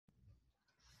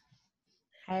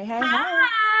Hey, hey, hey.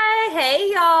 Hi.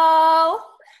 Hey, y'all.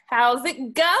 How's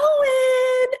it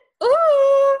going?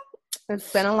 Ooh.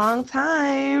 It's been a long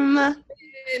time.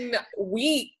 In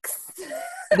weeks.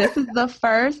 This is the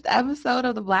first episode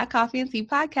of the Black Coffee and Tea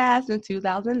podcast in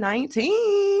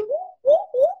 2019.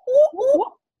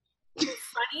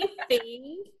 Funny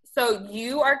thing. So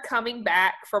you are coming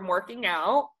back from working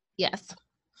out. Yes.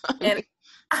 And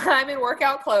I'm in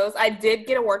workout clothes. I did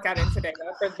get a workout in today,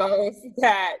 though, for those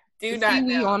that do not know.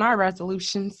 We on our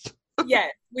resolutions. Yes,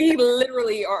 we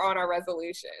literally are on our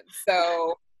resolutions.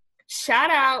 So shout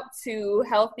out to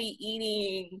healthy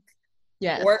eating,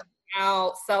 working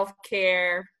out,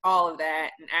 self-care, all of that,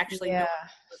 and actually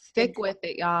stick with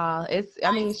it, y'all.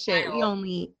 We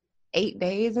only 8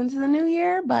 days into the new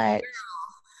year, but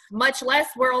much less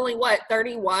we're only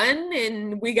 31,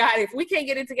 and if we can't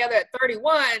get it together at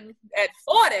 31, at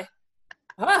 40,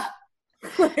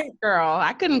 girl,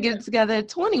 I couldn't get it together at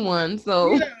 21,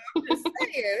 so I'm just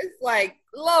saying, it's like,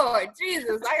 Lord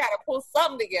Jesus, I gotta pull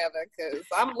something together because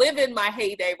I'm living my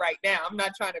heyday right now. I'm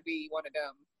not trying to be one of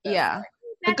them.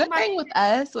 The good thing with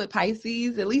us, with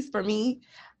Pisces, at least for me,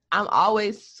 I'm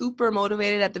always super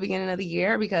motivated at the beginning of the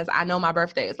year because I know my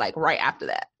birthday is like right after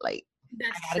that. Like,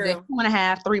 that's I got true. a good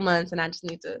 2.5, 3 months, and I just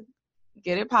need to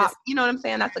get it popped. You know what I'm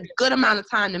saying? That's a good amount of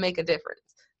time to make a difference.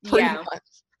 3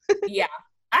 months. Yeah,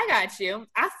 I got you.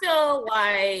 I feel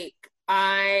like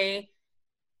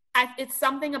it's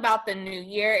something about the new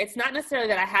year. It's not necessarily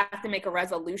that I have to make a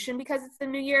resolution because it's the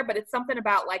new year, but it's something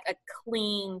about like a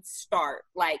clean start,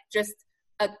 like just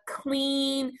a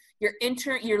clean,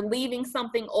 you're leaving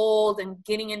something old and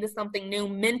getting into something new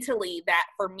mentally. That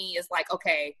for me is like,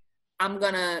 okay, I'm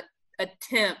going to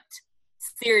attempt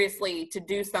seriously to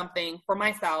do something for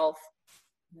myself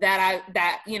that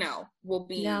will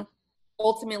be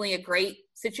ultimately a great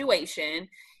situation.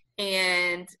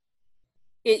 And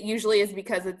it usually is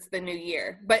because it's the new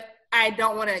year, but I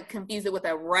don't want to confuse it with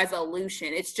a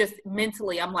resolution. It's just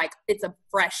mentally, I'm like, it's a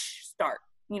fresh start,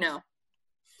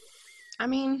 I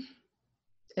mean,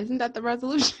 isn't that the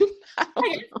resolution? I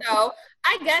guess so.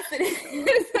 I guess it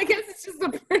is. I guess it's just a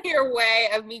prettier way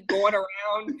of me going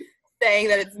around saying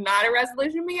that it's not a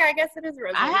resolution. But yeah, I guess it is a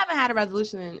resolution. I haven't had a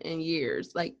resolution in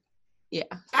years. So.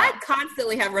 I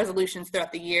constantly have resolutions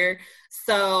throughout the year.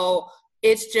 So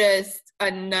it's just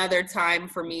another time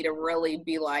for me to really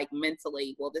be like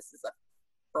mentally, well, this is a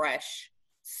fresh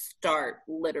start,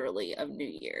 literally, of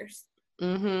New Year's.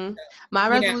 Mm-hmm. My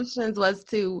resolutions was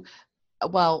to,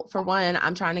 for one,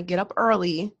 I'm trying to get up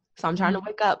early. So I'm trying to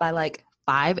wake up by like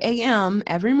 5 a.m.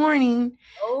 every morning.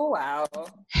 Oh, wow.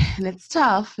 And it's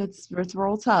tough. It's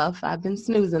real tough. I've been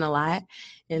snoozing a lot.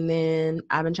 And then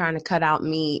I've been trying to cut out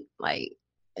meat, like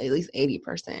at least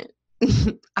 80%.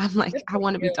 I'm like, I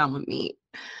want to be done with meat.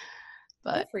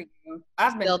 But for you.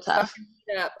 I've been still tough.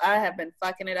 I have been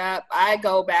fucking it up. I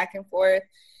go back and forth.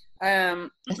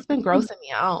 It's been grossing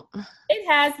me out. It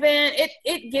has been.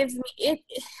 It gives me it.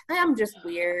 I'm just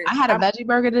weird. I had a veggie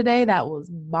burger today that was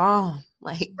bomb.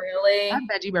 Like, really, that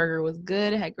veggie burger was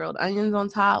good. It had grilled onions on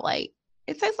top. Like,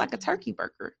 it tastes like a turkey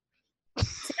burger.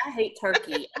 See, I hate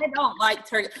turkey. I don't like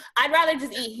turkey. I'd rather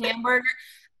just eat hamburger.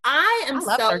 I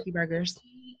love turkey burgers.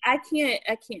 I can't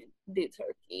do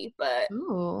turkey, but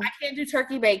I can't do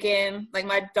turkey bacon. Like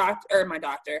my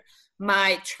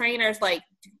trainer's like,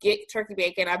 get turkey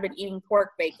bacon. I've been eating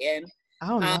pork bacon.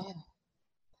 Oh no.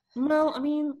 Well, I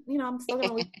mean, I'm still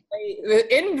gonna lose weight. The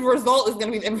end result is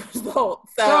gonna be the end result.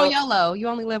 So, girl, YOLO. You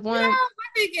only live once. My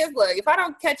thing is, look, if I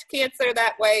don't catch cancer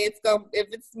that way, if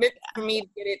it's meant for me to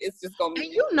get it, it's just gonna be.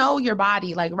 And you know your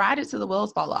body, like, ride it till the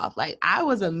wheels fall off. Like, I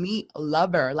was a meat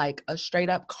lover, like a straight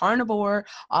up carnivore.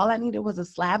 All I needed was a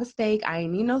slab of steak. I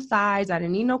didn't need no sides. I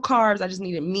didn't need no carbs. I just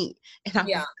needed meat, and I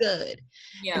was good.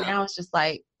 Yeah. And now it's just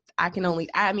like I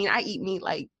eat meat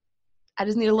like. I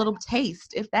just need a little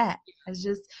taste, if that. It's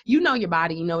just, your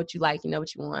body, you know what you like, you know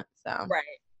what you want. So right.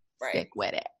 Stick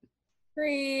with it.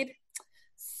 Agreed.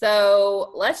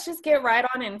 So let's just get right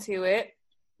on into it.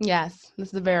 Yes, this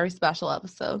is a very special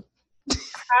episode.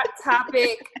 Hot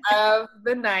topic of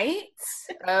the night,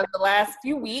 of the last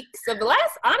few weeks, of the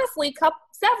last, honestly,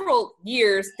 several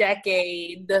years,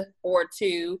 decade or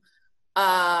two.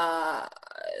 The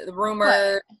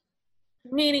rumor.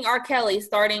 Meaning R. Kelly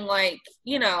starting but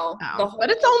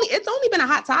it's only been a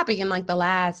hot topic in like the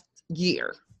last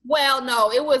year. Well,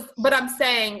 no, it was, but I'm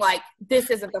saying like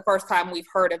this isn't the first time we've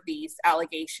heard of these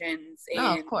allegations.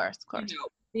 And, of course.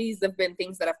 These have been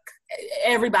things that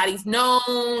everybody's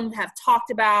known, have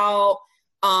talked about,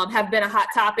 have been a hot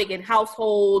topic in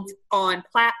households, on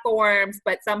platforms,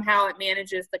 but somehow it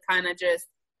manages to kind of just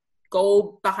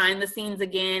go behind the scenes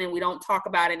again and we don't talk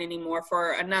about it anymore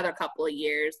for another couple of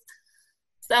years.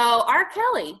 So R.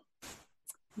 Kelly.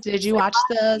 Did you watch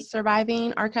the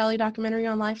Surviving R. Kelly documentary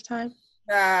on Lifetime?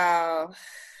 I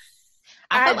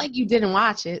felt like you didn't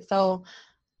watch it, so.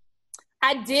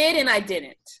 I did and I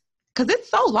didn't. Because it's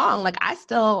so long. Like,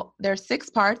 there's 6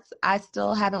 parts. I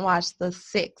still haven't watched the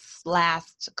 6th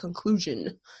last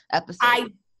conclusion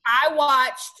episode. I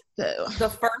watched the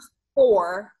first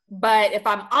 4, but if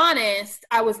I'm honest,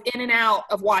 I was in and out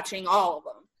of watching all of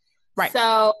them. Right.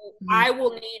 So I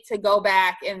will need to go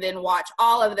back and then watch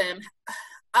all of them.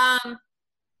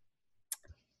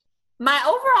 My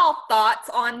overall thoughts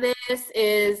on this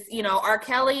is, R.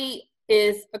 Kelly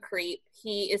is a creep.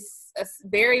 He is a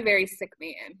very, very sick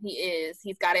man.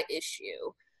 He's got an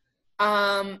issue.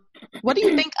 What do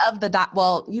you think of the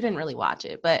well, you didn't really watch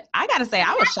it, but I gotta say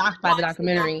I was shocked by the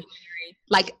documentary.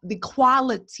 Like the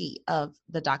quality of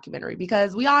the documentary,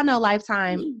 because we all know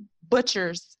Lifetime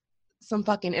butchers some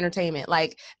fucking entertainment.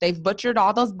 Like, they've butchered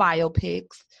all those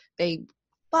biopics. They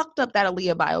fucked up that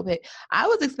Aaliyah biopic. I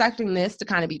was expecting this to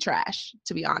kind of be trash,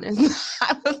 to be honest.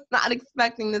 I was not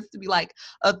expecting this to be like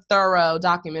a thorough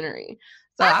documentary.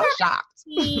 So I was shocked.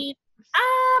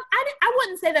 I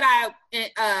wouldn't say that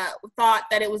I thought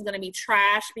that it was going to be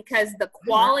trash, because the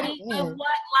quality of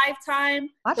what Lifetime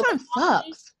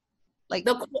sucks. Like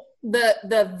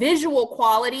the visual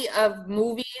quality of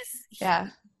movies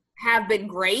have been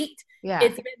great. Yeah.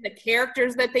 It's been the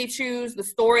characters that they choose, the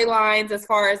storylines, as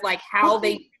far as like how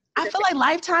I feel like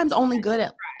Lifetime's only good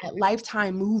at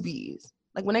Lifetime movies.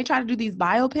 Like, when they try to do these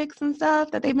biopics and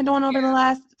stuff that they've been doing over the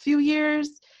last few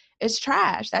years, it's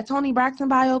trash. That Toni Braxton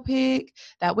biopic,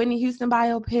 that Whitney Houston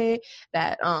biopic,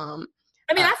 that I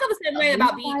feel the same way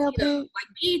about BET though. Like,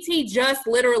 BET just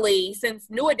literally, since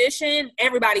New Edition,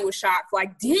 everybody was shocked.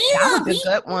 Like, damn, that was a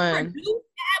good one.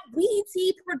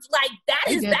 BET, like, that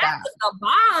was a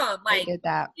bomb. Like, they did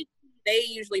that. They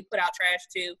usually put out trash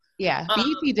too. Yeah,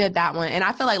 BET did that one, and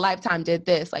I feel like Lifetime did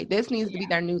this. Like, this needs to be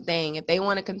their new thing. If they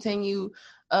want to continue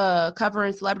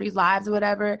covering celebrities' lives or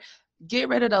whatever, get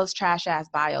rid of those trash ass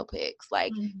biopics.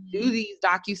 Like, do these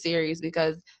docuseries,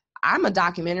 because I'm a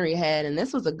documentary head, and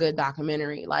this was a good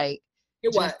documentary. Like,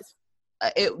 it was.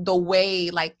 The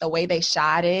way they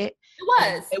shot it.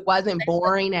 It wasn't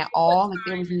boring at all. Like,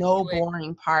 there was no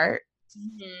boring part.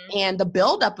 And the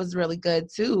buildup was really good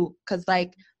too, because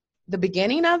like the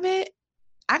beginning of it,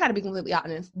 I got to be completely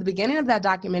honest. The beginning of that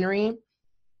documentary,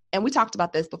 and we talked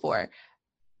about this before,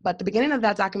 but the beginning of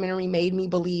that documentary made me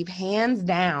believe hands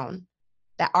down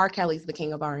that R. Kelly's the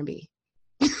king of R&B.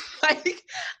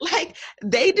 like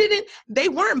they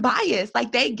weren't biased.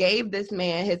 Like, they gave this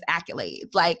man his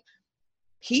accolades. Like,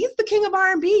 he's the king of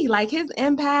R&B. Like, his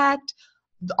impact,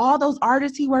 all those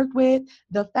artists he worked with,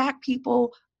 the fact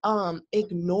people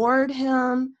ignored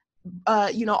him,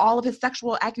 all of his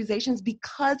sexual accusations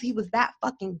because he was that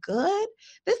fucking good.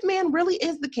 This man really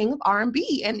is the king of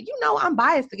R&B. And I'm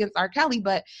biased against R. Kelly,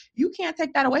 but you can't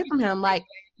take that away from him. Like,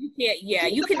 you can't. Yeah,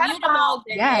 you can mute him all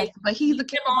day. Yes, but he's a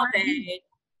king of R&B.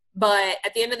 But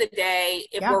at the end of the day,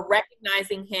 if we're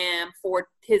recognizing him for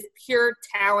his pure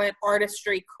talent,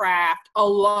 artistry, craft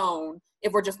alone,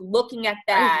 if we're just looking at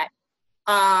that,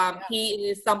 he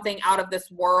is something out of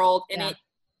this world. And it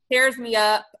tears me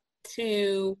up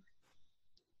to,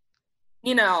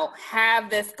 have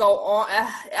this go on.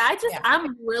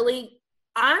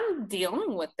 I'm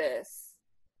dealing with this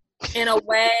in a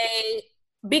way,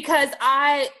 because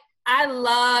I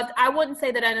wouldn't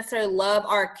say that I necessarily love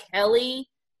R. Kelly.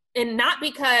 And not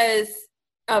because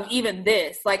of even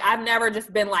this. Like, I've never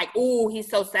just been like, ooh, he's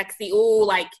so sexy. Ooh,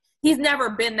 like, he's never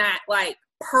been that, like,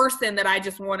 person that I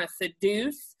just want to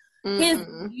seduce. His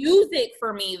music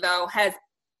for me, though, has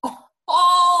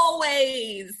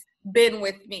always been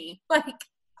with me. Like,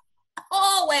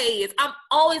 always. I'm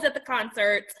always at the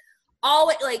concerts.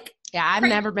 Always, like. Yeah, I've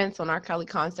never been to an R. Kelly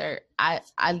concert. I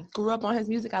grew up on his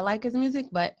music. I like his music,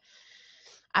 but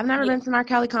I've never been to an R.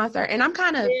 Kelly concert. And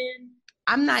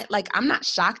I'm not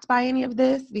shocked by any of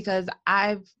this, because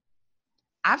I've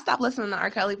stopped listening to R.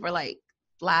 Kelly for like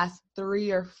last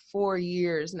 3 or 4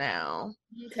 years now.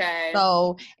 Okay.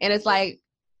 So, and it's like,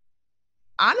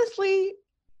 honestly,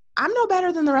 I'm no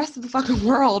better than the rest of the fucking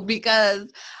world,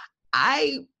 because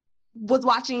I was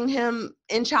watching him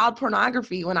in child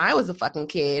pornography when I was a fucking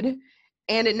kid,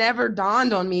 and it never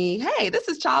dawned on me, hey, this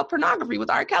is child pornography with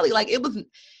R. Kelly. Like, it was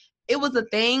a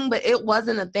thing, but it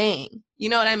wasn't a thing. You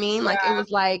know what I mean? Like, it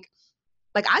was like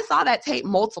I saw that tape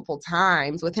multiple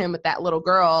times with him with that little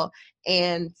girl,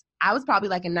 and I was probably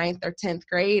like in 9th or 10th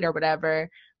grade or whatever,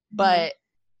 but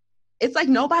it's like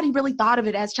nobody really thought of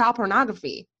it as child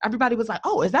pornography. Everybody was like,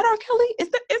 oh, is that R. Kelly? Is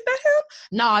that him?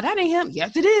 No, that ain't him.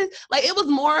 Yes, it is. Like, it was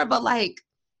more of a like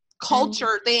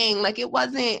culture thing. Like, it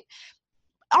wasn't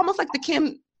almost like the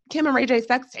Kim and Ray J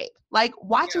sex tape. Like,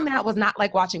 watching that was not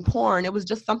like watching porn. It was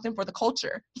just something for the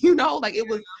culture, you know? Like, it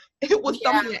was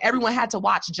something that everyone had to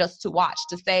watch just to watch,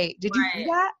 to say, did you see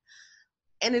that?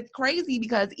 And it's crazy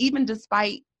because even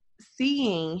despite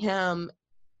seeing him,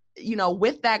 you know,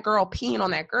 with that girl peeing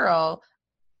on that girl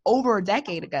over a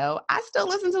decade ago, I still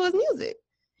listen to his music.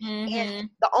 And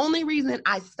the only reason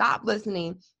I stopped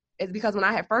listening is because when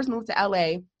I had first moved to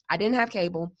LA, I didn't have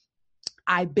cable.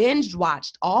 I binge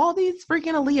watched all these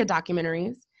freaking Aaliyah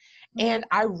documentaries, and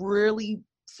I really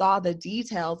saw the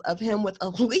details of him with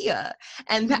Aaliyah.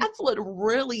 And that's what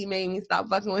really made me stop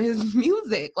fucking with his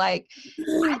music. Like,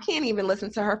 I can't even listen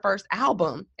to her first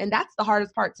album. And that's the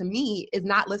hardest part to me, is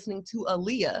not listening to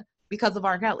Aaliyah because of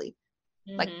R. Kelly.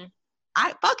 Like,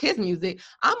 I fuck his music.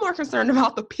 I'm more concerned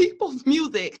about the people's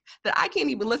music that I can't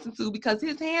even listen to because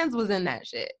his hands was in that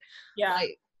shit. Yeah.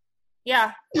 Like,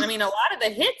 yeah. I mean, a lot of the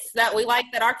hits that we like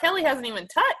that R. Kelly hasn't even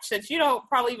touched, that you don't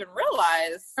probably even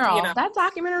realize. Girl, you know, that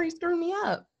documentary screwed me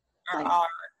up. Like,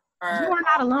 you are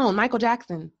not alone. Michael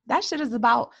Jackson. That shit is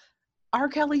about R.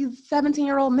 Kelly's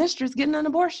 17-year-old mistress getting an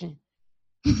abortion.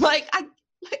 Like,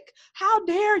 how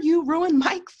dare you ruin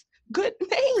Mike's good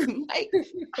name? Like,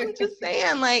 I'm just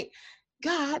saying, like,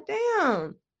 God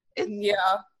damn.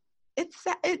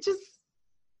 It just,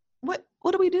 what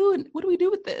do we do? What do we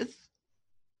do with this?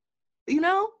 You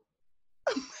know?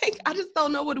 Like, I just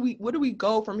don't know, where do we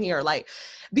go from here? Like,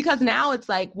 because now it's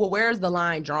like, well, where's the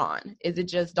line drawn? Is it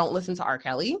just don't listen to R.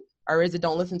 Kelly? Or is it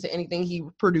don't listen to anything he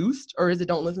produced? Or is it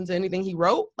don't listen to anything he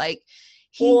wrote? Like,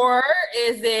 or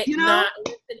is it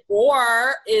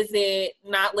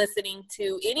not listening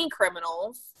to any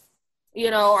criminals?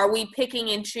 You know, are we picking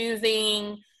and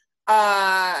choosing,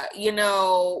 you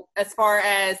know, as far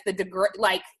as the degree?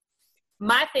 Like,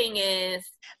 my thing is,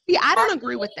 I don't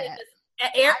agree with that.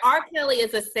 R. Kelly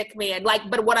is a sick man. Like,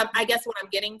 but what I'm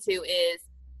getting to is,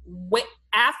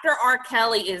 after R.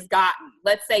 Kelly is gotten,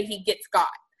 let's say he gets got,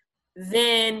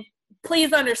 then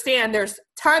please understand there's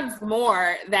tons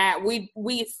more that we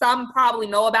some probably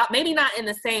know about, maybe not in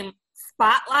the same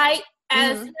spotlight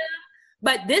as him,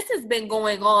 but this has been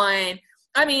going on.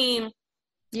 I mean,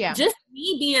 just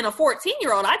me being a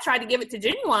 14-year-old, I tried to give it to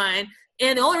Genuine,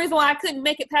 and the only reason why I couldn't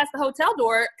make it past the hotel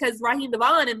door, because Raheem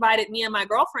Devon invited me and my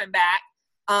girlfriend back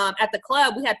at the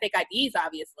club. We had fake IDs,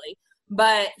 obviously,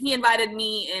 but he invited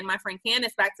me and my friend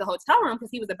Candace back to the hotel room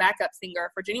because he was a backup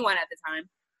singer for Genuine at the time.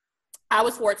 I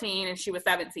was 14 and she was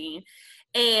 17.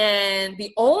 And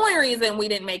the only reason we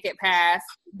didn't make it past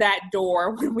that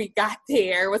door when we got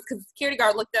there was because the security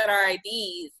guard looked at our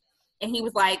IDs and he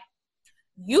was like,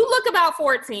 you look about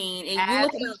 14 and you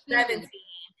look about 17.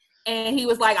 And he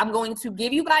was like, I'm going to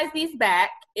give you guys these back.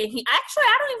 And I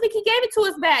don't even think he gave it to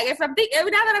us back. Now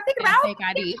that I think about it,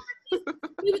 ID. But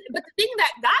the thing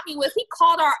that got me was he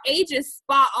called our ages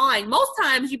spot on. Most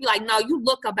times you'd be like, no, you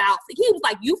look about. He was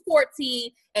like, you 14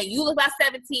 and you look about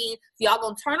 17. So y'all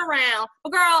gonna turn around.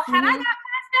 But girl, had I got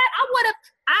past that,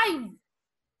 I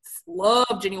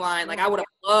loved Genuine. Like, I would have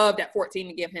loved at 14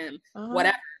 to give him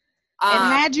whatever.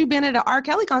 And had you been at an R.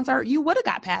 Kelly concert, you would have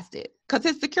got past it. Because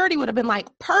his security would have been like,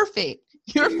 perfect.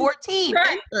 You're 14.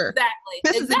 Right. Enter. Exactly.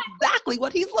 This is exactly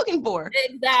what he's looking for.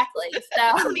 Exactly. So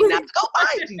I don't even have to go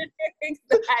find you.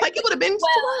 Exactly. Like, it would have been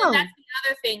and that's the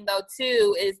other thing, though,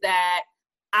 too, is that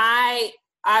I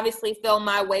obviously feel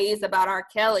my ways about R.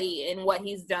 Kelly and what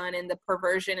he's done and the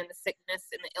perversion and the sickness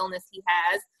and the illness he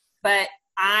has. But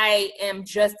I am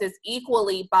just as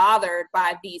equally bothered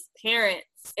by these parents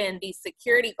and these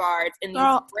security guards and these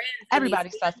friends,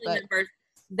 everybody's suspect,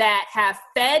 that have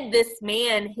fed this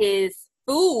man his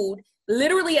food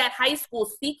literally at high school,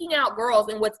 seeking out girls.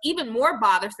 And what's even more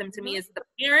bothersome to me is the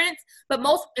parents, but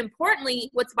most importantly,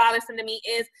 what's bothersome to me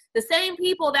is the same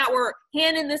people that were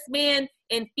handing this man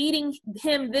and feeding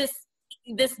him this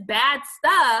bad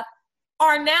stuff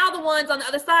are now the ones on the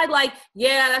other side like,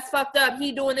 yeah, that's fucked up,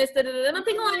 he doing this, and I'm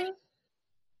thinking like,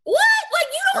 what? Like,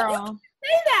 you don't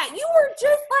say that. You were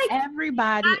just like,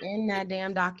 everybody in that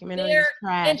damn documentary is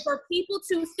trash. And for people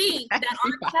to think that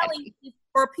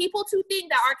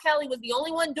R. Kelly was the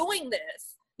only one doing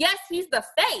this, yes, he's the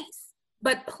face,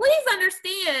 but please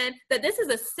understand that this is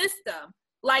a system.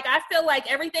 Like, I feel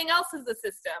like everything else is a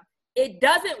system. It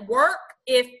doesn't work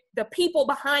if the people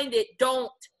behind it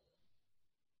don't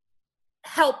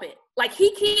help it. Like,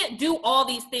 he can't do all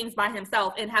these things by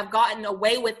himself and have gotten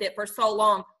away with it for so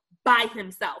long by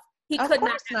himself. He could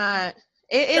not.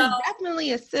 It So, is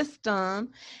definitely a system,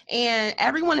 and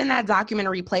everyone in that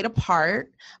documentary played a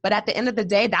part. But at the end of the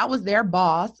day, that was their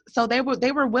boss, so they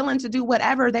were willing to do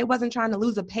whatever. They wasn't trying to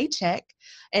lose a paycheck.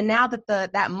 And now that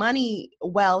that money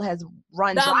well has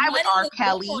run the dry with money R. is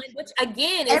Kelly, going, which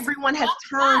again is everyone has fucked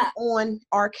turned up. on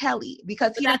R. Kelly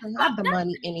because he That's doesn't have fucked the up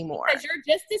money anymore. because you're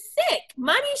just as sick.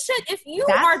 Money should, if you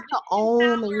That's are the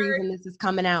only empowered, reason this is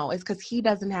coming out, is because he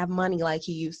doesn't have money like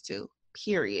he used to.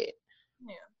 Period.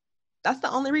 yeah. That's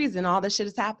the only reason all this shit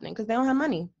is happening, because they don't have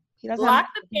money. He doesn't Lock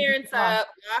have the parents up,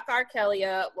 lock R. Kelly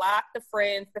up, lock the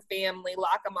friends, the family,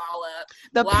 lock them all up.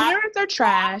 The lock, parents are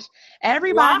trash.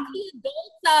 Everybody lock the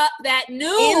adults up that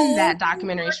knew in that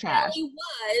documentary is who R. trash. Kelly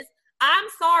was. I'm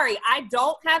sorry, I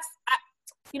don't have.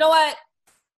 You know what?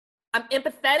 I'm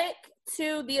empathetic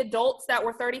to the adults that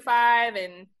were 35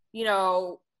 and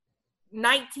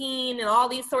 19 and all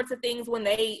these sorts of things when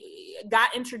they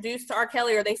got introduced to R.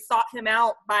 Kelly or they sought him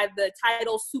out by the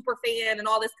title super fan and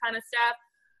all this kind of stuff.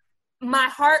 My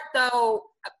heart, though,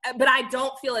 but I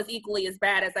don't feel as equally as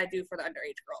bad as I do for the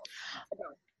underage girls.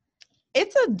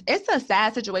 It's a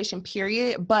sad situation,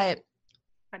 period. But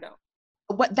I don't.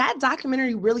 What that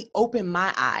documentary really opened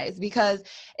my eyes, because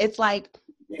it's like,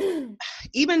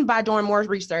 even by doing more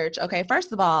research, okay,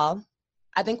 first of all,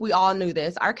 I think we all knew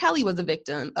this. R. Kelly was a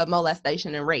victim of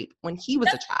molestation and rape when he was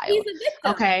a child. He's a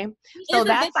victim. Okay, so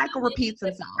that cycle repeats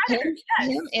itself.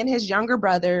 Him and his younger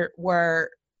brother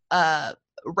were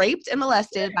raped and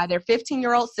molested by their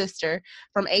 15-year-old sister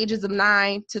from ages of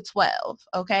 9 to 12.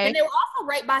 Okay, and they were also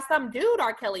raped by some dude.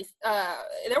 R. Kelly,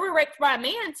 they were raped by a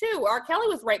man too. R. Kelly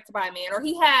was raped by a man, or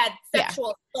he had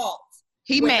sexual assault.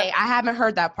 I haven't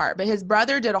heard that part, but his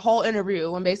brother did a whole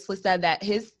interview and basically said that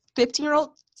his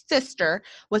 15-year-old sister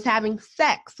was having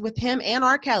sex with him and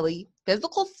R. Kelly,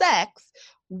 physical sex,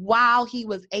 while he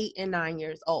was 8 and 9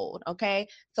 years old. Okay,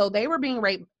 so they were being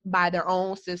raped by their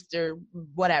own sister,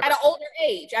 whatever, at an older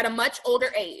age, at a much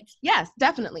older age. Yes,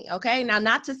 definitely. Okay, now,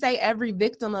 not to say every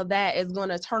victim of that is going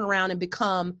to turn around and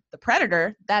become the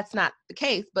predator. That's not the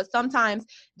case, but sometimes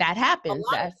that happens.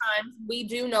 A lot of times we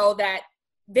do know that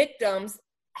victims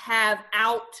have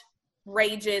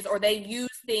outrages, or they use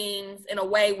things in a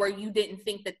way where you didn't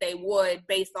think that they would,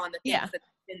 based on the things that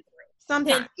they've been through.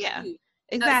 Sometimes,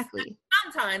 exactly.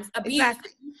 Sometimes abuse.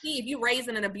 Exactly. If you raise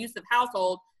in an abusive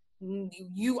household,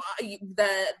 the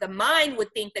mind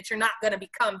would think that you're not going to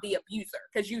become the abuser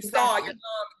because you saw your mom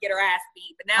get her ass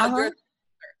beat, but now you're the abuser.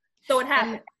 So it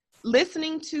happens. And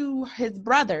listening to his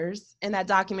brothers in that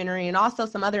documentary, and also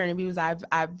some other interviews I've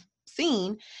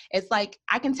seen, it's like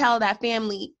I can tell that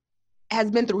family has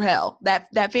been through hell.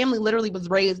 That family literally was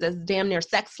raised as damn near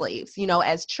sex slaves,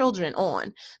 as children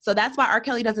on. So that's why R.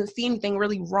 Kelly doesn't see anything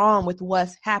really wrong with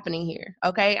what's happening here.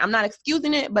 Okay, I'm not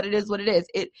excusing it, but it is what it is.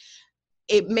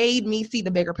 It made me see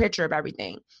the bigger picture of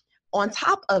everything. On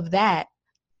top of that,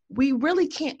 we really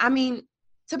can't. I mean,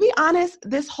 to be honest,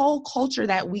 this whole culture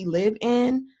that we live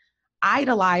in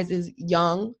idolizes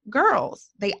young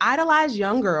girls. They idolize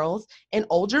young girls and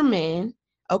older men.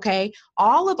 Okay,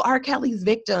 all of R. Kelly's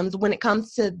victims, when it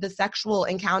comes to the sexual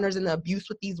encounters and the abuse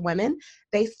with these women,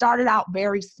 they started out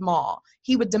very small.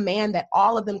 He would demand that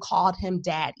all of them called him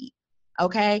daddy.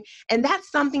 Okay, and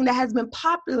that's something that has been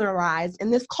popularized in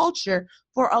this culture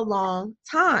for a long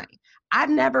time. I've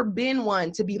never been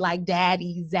one to be like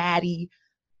daddy, zaddy.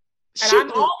 Shoot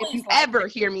me if you ever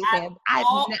hear me say it.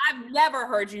 I've never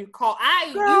heard you call.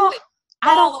 I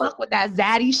don't fuck with that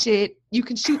zaddy shit. You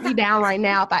can shoot me down right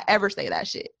now if I ever say that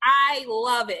shit. I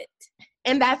love it.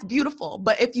 And that's beautiful.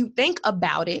 But if you think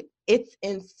about it, it's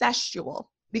incestual.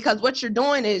 Because what you're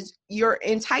doing is you're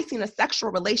enticing a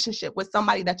sexual relationship with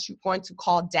somebody that you're going to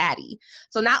call daddy.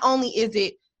 So not only is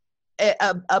it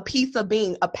a piece of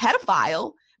being a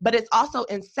pedophile, but it's also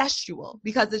incestual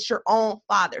because it's your own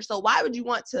father. So why would you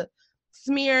want to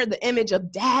smear the image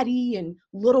of daddy and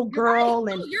little girl?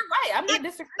 Right. And you're right. I'm not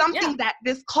disagreeing. Something that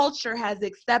this culture has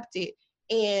accepted,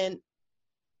 and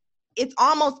it's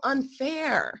almost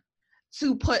unfair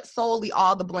to put solely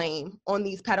all the blame on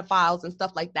these pedophiles and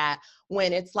stuff like that,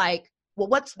 when it's like, well,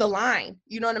 what's the line?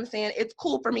 You know what I'm saying? It's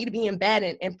cool for me to be in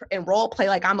bed and role play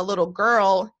like I'm a little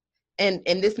girl and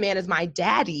this man is my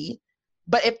daddy.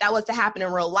 But if that was to happen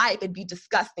in real life, it'd be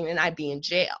disgusting and I'd be in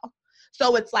jail.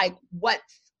 So it's like,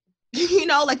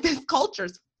 like this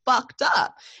culture's fucked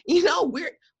up.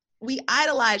 We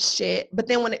idolize shit, but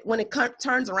then when it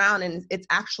turns around and it's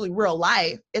actually real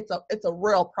life, it's a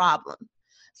real problem.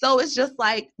 So it's just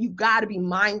like, you got to be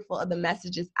mindful of the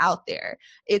messages out there.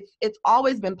 It's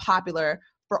always been popular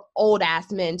for old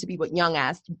ass men to be with young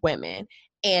ass women,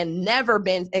 and never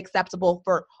been acceptable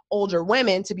for older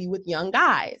women to be with young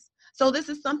guys. So this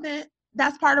is something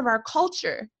that's part of our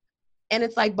culture. And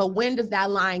it's like, but when does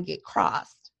that line get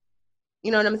crossed?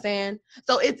 You know what I'm saying?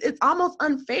 So it's almost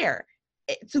unfair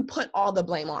to put all the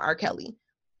blame on R. Kelly,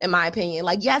 in my opinion.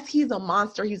 Like, yes, he's a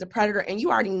monster, he's a predator, and you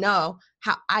already know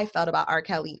how I felt about R.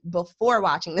 Kelly before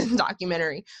watching this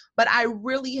documentary. But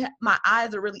my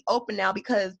eyes are really open now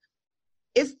because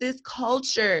it's this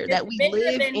culture that we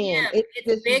live in.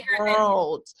 It's this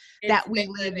world that we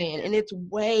live in, and it's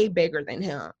way bigger than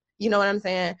him. You know what I'm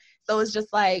saying? So it's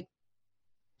just like,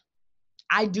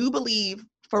 I do believe,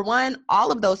 for one,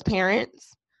 all of those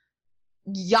parents,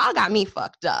 y'all got me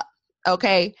fucked up,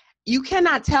 okay? You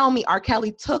cannot tell me R.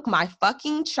 Kelly took my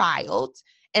fucking child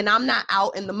and I'm not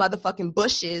out in the motherfucking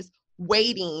bushes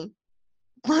waiting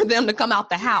for them to come out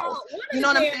the house. You know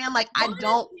what I'm saying? Like, I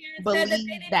don't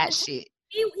believe that shit.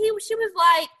 She was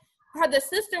like, the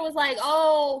sister was like,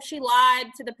 oh, she lied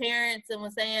to the parents and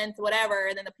was saying whatever.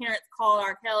 And then the parents called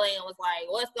R. Kelly and was like,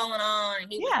 what's going on?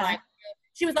 And he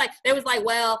was like, they was like,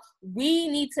 well, we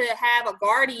need to have a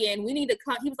guardian. We need to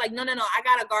come. He was like, no, I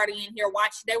got a guardian here.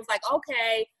 Watch. They was like,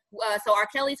 okay. So R.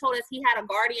 Kelly told us he had a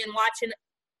guardian watching.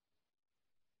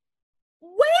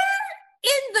 Where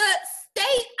in the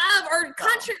state of or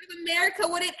country of America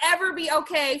would it ever be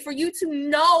okay for you to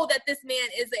know that this man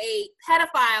is a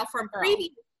pedophile from previous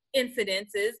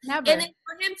incidences? Never. And then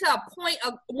for him to appoint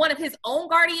one of his own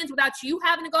guardians without you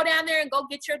having to go down there and go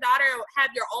get your daughter and have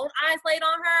your own eyes laid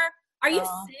on her? Are you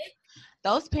sick?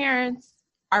 Those parents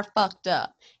are fucked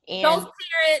up. And those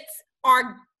parents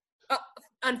are,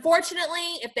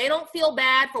 unfortunately, if they don't feel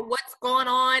bad for what's going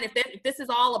on, if this is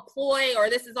all a ploy or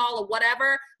this is all a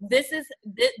whatever, this is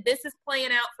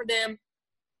playing out for them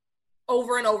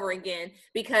over and over again,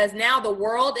 because now the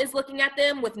world is looking at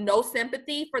them with no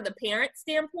sympathy for the parent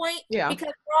standpoint. Yeah.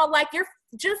 Because we're all like, you're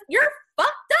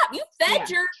fucked up. You fed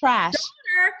your daughter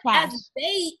as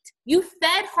bait. You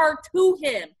fed her to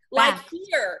him. Like,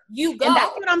 here you go.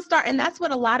 And that's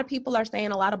what a lot of people are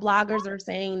saying. A lot of bloggers are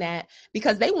saying that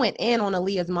because they went in on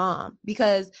Aaliyah's mom,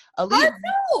 because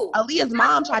Aaliyah's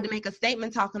mom tried to make a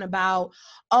statement talking about,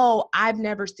 oh, I've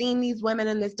never seen these women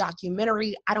in this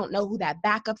documentary. I don't know who that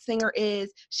backup singer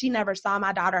is. She never saw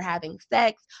my daughter having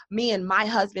sex. Me and my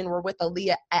husband were with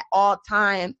Aaliyah at all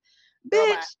times.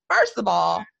 Bitch, first of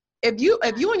all, if you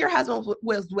and your husband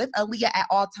was with Aaliyah at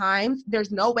all times,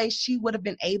 there's no way she would have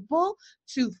been able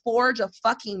to forge a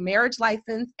fucking marriage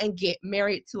license and get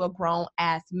married to a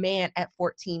grown-ass man at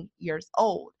 14 years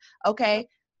old. Okay?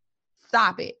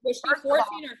 Stop it. Was she 14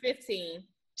 or 15?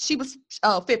 She was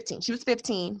 15. She was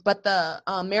 15, but the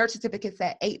marriage certificate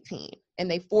said 18, and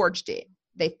they forged it.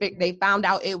 They found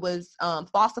out it was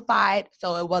falsified,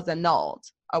 so it was annulled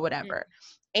or whatever.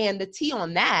 And the tea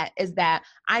on that is that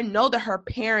I know that her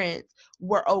parents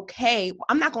were okay.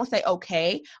 I'm not going to say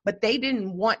okay, but they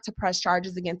didn't want to press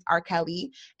charges against R.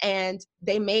 Kelly. And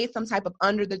they made some type of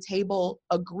under the table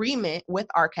agreement with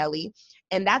R. Kelly.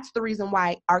 And that's the reason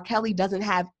why R. Kelly doesn't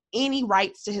have any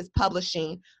rights to his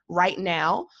publishing right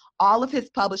now. All of his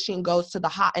publishing goes to the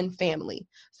Houghton family.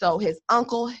 So his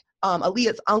uncle,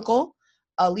 Aaliyah's uncle,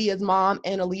 Aaliyah's mom,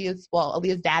 and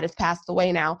Aaliyah's dad has passed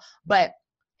away now. But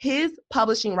his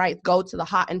publishing rights go to the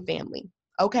Houghton family.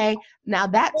 Okay? Now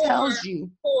that tells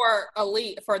you. For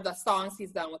Aaliyah, for the songs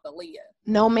he's done with Aaliyah.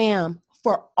 No, ma'am.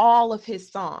 For all of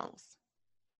his songs.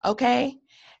 Okay?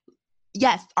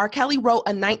 Yes, R. Kelly wrote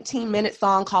a 19-minute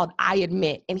song called I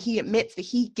Admit, and he admits that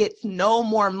he gets no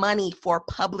more money for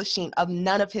publishing of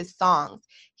none of his songs.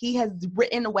 He has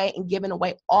written away and given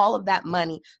away all of that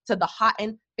money to the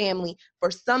Houghton family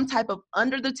for some type of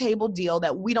under-the-table deal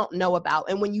that we don't know about.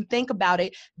 And when you think about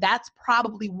it, that's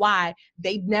probably why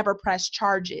they never pressed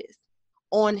charges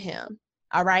on him.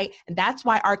 All right. And that's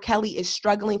why R. Kelly is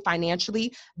struggling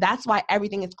financially. That's why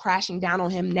everything is crashing down on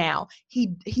him now.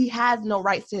 He has no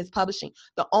rights to his publishing.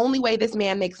 The only way this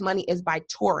man makes money is by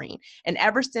touring. And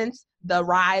ever since the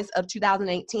rise of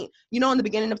 2018, in the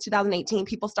beginning of 2018,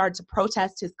 people started to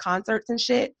protest his concerts and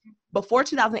shit. Before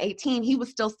 2018, he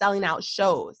was still selling out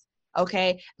shows.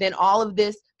 Okay. Then all of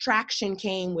this traction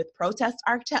came with protest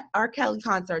R. Kelly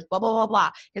concerts, blah, blah, blah,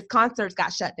 blah. His concerts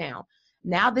got shut down.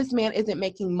 Now this man isn't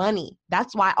making money.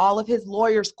 That's why all of his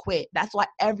lawyers quit. That's why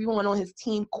everyone on his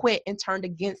team quit and turned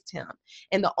against him.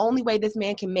 And the only way this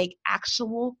man can make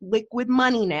actual liquid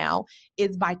money now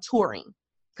is by touring,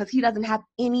 because he doesn't have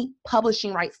any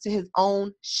publishing rights to his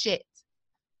own shit.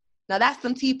 Now that's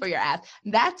some tea for your ass.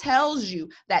 That tells you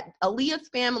that Aaliyah's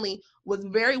family was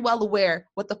very well aware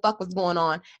what the fuck was going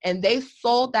on, and they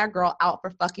sold that girl out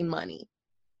for fucking money.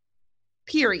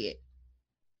 Period.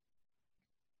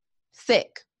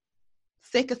 Sick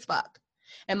as fuck.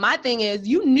 And my thing is,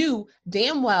 you knew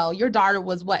damn well your daughter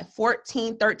was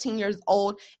 14, 13 years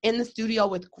old in the studio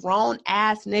with grown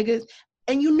ass niggas.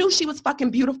 And you knew she was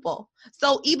fucking beautiful.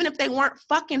 So even if they weren't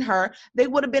fucking her, they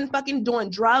would have been fucking doing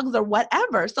drugs or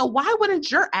whatever. So why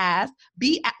wouldn't your ass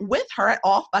be with her at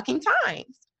all fucking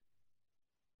times?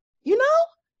 You know?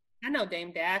 I know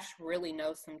Dame Dash really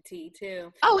knows some tea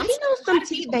too. Oh, he knows some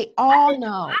tea. They all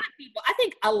know. I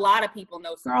think a lot of people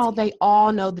know some tea. Girl, they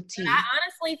all know the tea. And I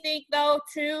honestly think though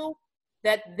too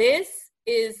that this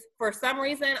is, for some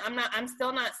reason, I'm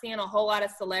still not seeing a whole lot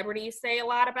of celebrities say a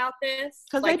lot about this.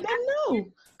 Because like, they don't know.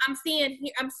 I'm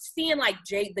seeing like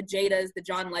the Jadas, the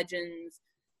John Legends,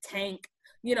 Tank,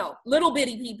 you know, little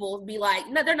bitty people be like,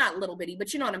 no, they're not little bitty,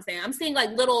 but you know what I'm saying. I'm seeing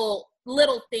like little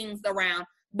things around.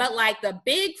 But like the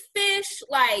big fish,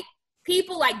 like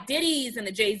people like Diddy's and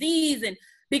the Jay-Z's, and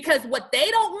because what they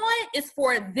don't want is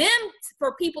for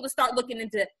people to start looking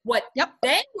into what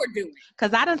they were doing.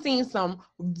 Because I done seen some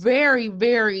very,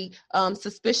 very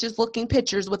suspicious looking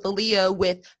pictures with Aaliyah,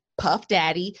 with Puff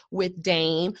Daddy, with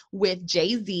Dame, with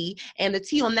Jay-Z. And the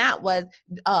tea on that was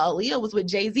Aaliyah was with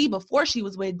Jay-Z before she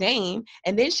was with Dame.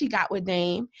 And then she got with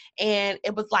Dame. And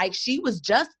it was like she was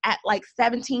just at like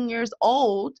 17 years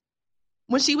old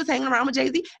when she was hanging around with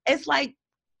Jay-Z. It's like,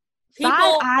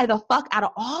 side-eye the fuck out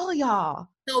of all of y'all.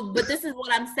 So, but this is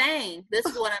what I'm saying.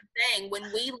 When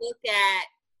we look at,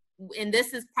 and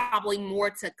this is probably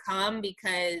more to come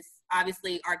because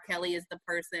obviously R. Kelly is the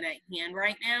person at hand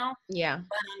right now. Yeah.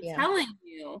 But I'm telling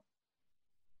you,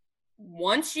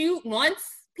 once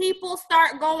people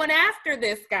start going after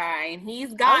this guy and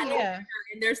he's gotten over,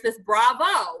 and there's this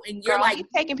Bravo, and you're like, he's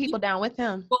taking people down with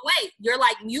him. But wait, you're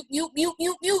like, mute,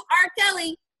 R.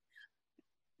 Kelly.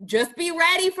 Just be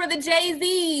ready for the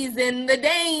Jay-Z's and the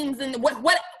Dames and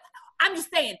what I'm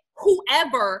just saying,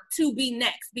 whoever to be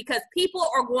next, because people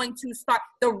are going to start.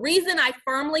 The reason I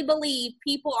firmly believe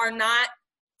people are not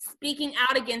speaking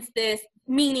out against this,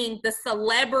 meaning the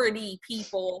celebrity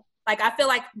people, like I feel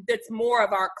like it's more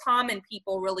of our common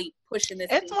people really pushing this.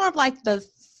 It's more of like the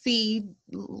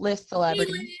C-list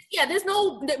celebrities. Yeah,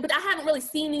 but I haven't really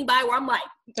seen anybody where I'm like,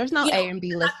 there's no A and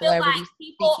B list celebrities. Like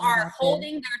people are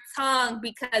holding their tongue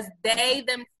because they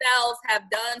themselves have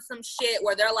done some shit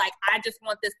where they're like, I just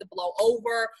want this to blow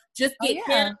over. Just get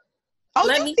him.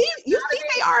 Oh, you see,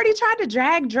 they already tried to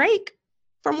drag Drake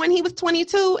from when he was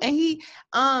 22, and he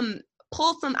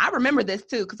pulled some. I remember this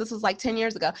too because this was like 10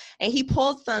 years ago, and he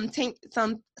pulled some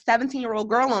 17-year-old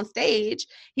girl on stage.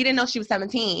 He didn't know she was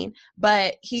 17,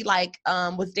 but he like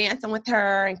was dancing with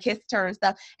her and kissed her and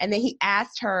stuff. And then he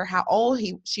asked her how old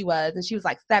she was, and she was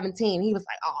like 17. He was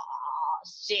like, oh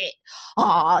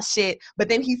shit. But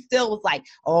then he still was like,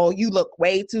 oh, you look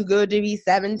way too good to be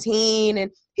 17. And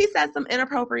he said some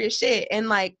inappropriate shit and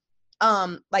like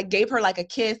gave her like a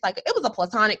kiss, like it was a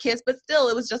platonic kiss, but still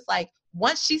it was just like,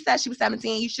 once she said she was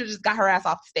 17, you should have just got her ass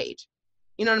off the stage.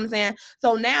 You know what I'm saying?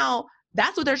 So now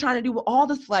that's what they're trying to do with all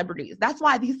the celebrities. That's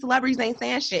why these celebrities ain't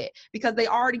saying shit, because they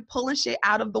already pulling shit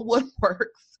out of the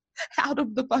woodworks, out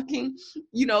of the fucking,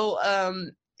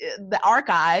 the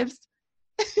archives.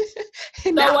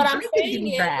 So what I'm saying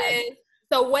is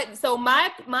so my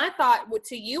thought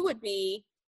to you would be,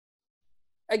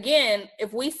 again,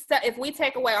 if we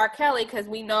take away R. Kelly, because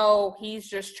we know he's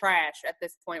just trash at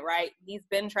this point, right? He's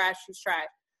been trash, he's trash.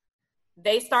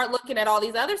 They start looking at all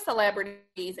these other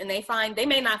celebrities, and they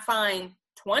may not find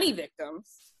 20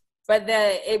 victims, but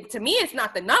to me, it's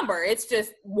not the number. It's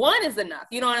just one is enough.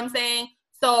 You know what I'm saying?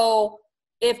 So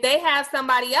if they have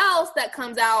somebody else that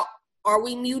comes out, are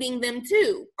we muting them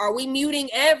too? Are we muting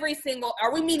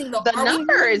are we muting the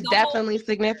number is definitely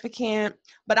significant,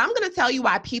 but I'm going to tell you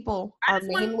why people are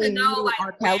mainly muting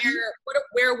R. Kelly.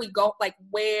 Where we go, like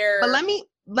where. But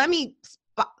let me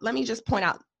just point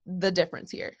out the difference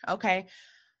here, okay?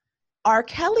 R.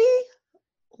 Kelly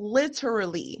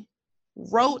literally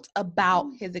wrote about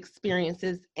his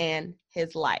experiences and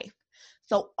his life.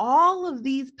 So all of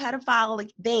these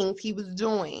pedophilic things he was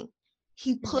doing,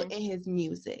 he put in his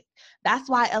music. That's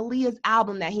why Aaliyah's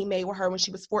album that he made with her when she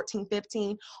was 14,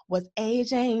 15 was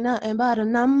Age Ain't Nothing But a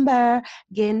Number,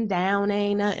 Getting Down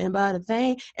Ain't Nothing But a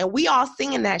Thing. And we all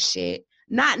singing that shit,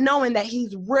 not knowing that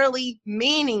he's really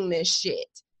meaning this shit.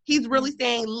 He's really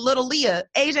saying, little Leah,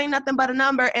 age ain't nothing but a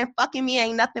number, and fucking me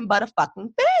ain't nothing but a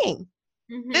fucking thing.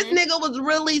 Mm-hmm. This nigga was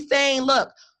really saying,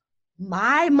 look,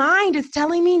 my mind is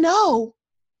telling me no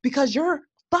because you're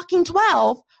fucking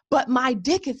 12, but my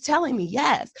dick is telling me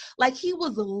yes. Like, he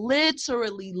was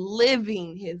literally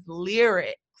living his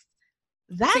lyrics.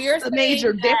 That's the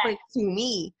major difference to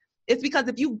me. It's because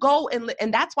if you go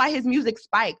and that's why his music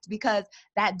spiked, because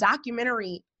that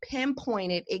documentary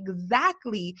pinpointed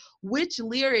exactly which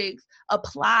lyrics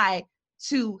apply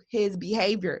to his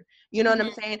behavior. You know what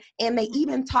I'm saying? And they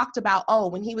even talked about,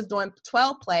 when he was doing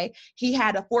 12 play, he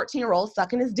had a 14-year-old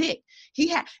sucking his dick. He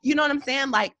had, you know what I'm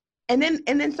saying? Like, and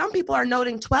then some people are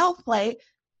noting 12 play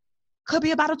could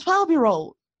be about a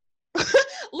 12-year-old.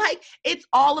 Like, it's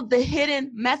all of the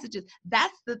hidden messages.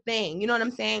 That's the thing. You know what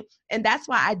I'm saying? And that's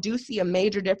why I do see a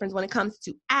major difference when it comes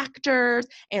to actors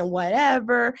and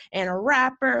whatever, and a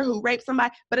rapper who raped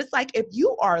somebody. But it's like, if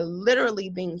you are literally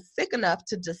being sick enough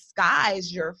to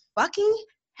disguise your fucking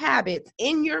habits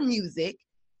in your music,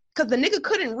 because the nigga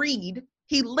couldn't read.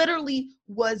 He was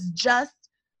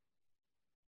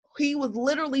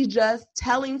literally just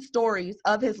telling stories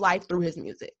of his life through his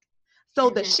music. So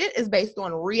the shit is based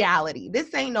on reality.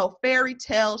 This ain't no fairy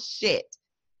tale shit.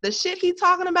 The shit he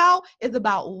talking about is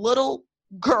about little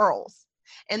girls.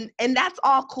 And that's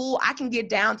all cool. I can get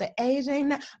down to age ain't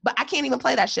that, but I can't even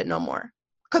play that shit no more.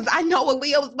 Because I know when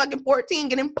Leo was fucking 14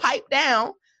 getting piped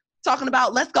down, talking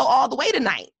about let's go all the way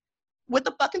tonight with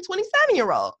the fucking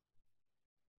 27-year-old.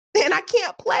 And I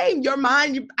can't play your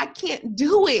mind. I can't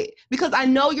do it because I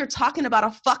know you're talking about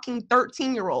a fucking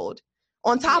 13-year-old.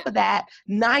 On top of that,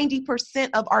 90%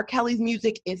 of R. Kelly's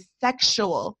music is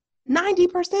sexual.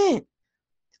 90%.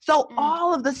 So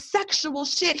all of the sexual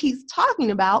shit he's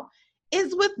talking about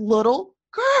is with little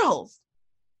girls.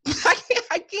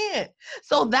 I can't.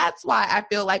 So that's why I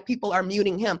feel like people are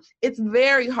muting him. It's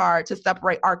very hard to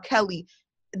separate R. Kelly,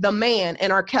 the man,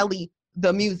 and R. Kelly,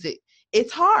 the music.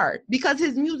 It's hard because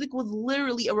his music was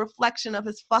literally a reflection of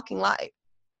his fucking life.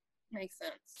 Makes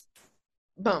sense.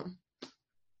 Boom.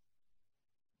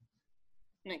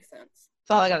 Makes sense. That's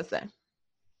all I gotta say.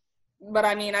 But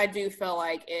I mean, I do feel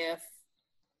like if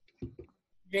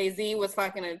Jay-Z was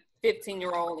fucking a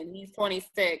 15-year-old and he's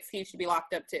 26, he should be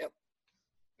locked up too.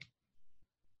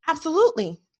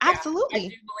 Absolutely. Yeah, Absolutely. I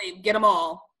do believe get them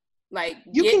all. Like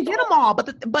you can get them all,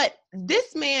 but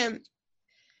this man,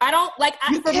 I don't like.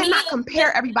 You cannot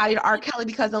compare everybody to R. Kelly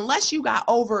because unless you got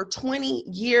over 20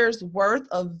 years worth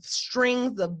of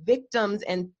strings of victims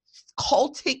and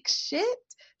cultic shit,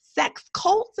 sex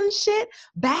cults and shit,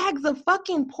 bags of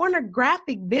fucking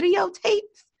pornographic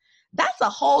videotapes, that's a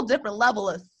whole different level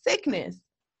of sickness.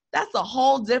 That's a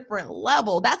whole different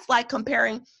level. That's like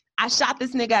comparing, I shot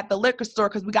this nigga at the liquor store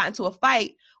because we got into a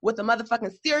fight with a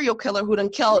motherfucking serial killer who done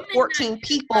killed 14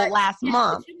 people last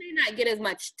month. You may not get as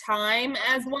much time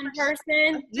as one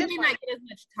person. You may not get as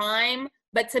much time,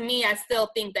 but to me, I still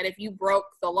think that if you broke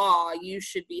the law, you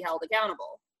should be held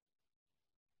accountable.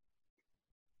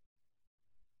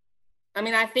 I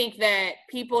mean, I think that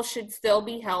people should still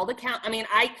be held accountable. I mean,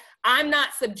 I'm not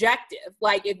subjective.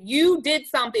 Like, if you did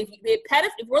something,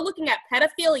 if we're looking at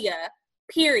pedophilia,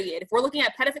 period, if we're looking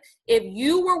at pedophilia, if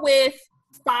you were with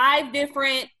 5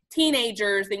 different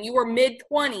teenagers and you were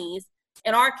mid-20s,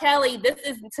 and R. Kelly, this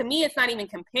is, to me, it's not even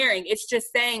comparing. It's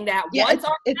just saying that once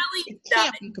R.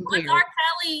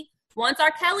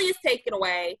 Kelly is taken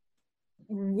away,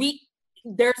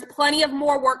 there's plenty of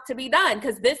more work to be done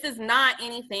because this is not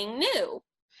anything new.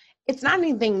 It's not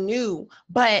anything new,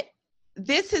 but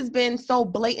this has been so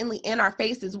blatantly in our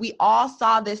faces. We all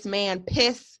saw this man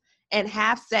piss and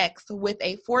have sex with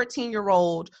a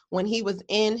 14-year-old when he was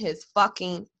in his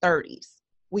fucking 30s.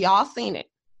 We all seen it.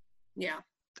 Yeah.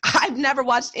 I've never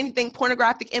watched anything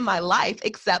pornographic in my life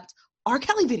except R.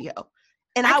 Kelly video.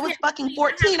 And I was fucking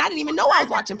 14. I didn't even know I was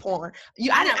watching porn.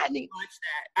 I didn't watch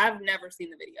that. I've never seen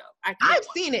the video. I've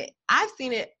seen it. I've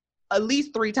seen it at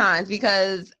least 3 times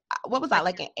because what was I,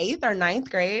 like in 8th or 9th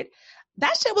grade?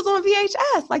 That shit was on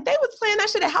VHS. Like they was playing that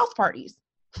shit at house parties.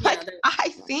 Like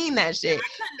I seen that shit.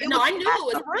 I knew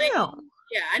it was playing.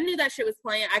 Yeah, I knew that shit was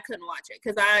playing. I couldn't watch it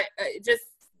because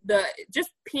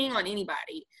just peeing on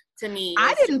anybody. To me,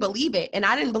 I didn't believe it, and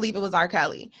I didn't believe it was R.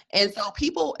 Kelly. And so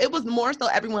it was more so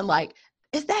everyone like,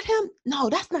 is that him? No,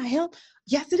 that's not him.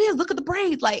 Yes, it is. Look at the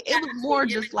braids. Like it was more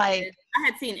just like I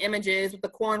had seen images with the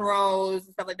cornrows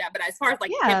and stuff like that. But as far as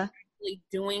like him actually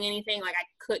doing anything, like I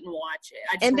couldn't watch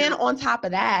it. And then on top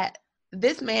of that,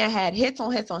 this man had hits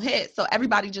on hits on hits, so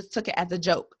everybody just took it as a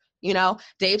joke. You know,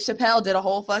 Dave Chappelle did a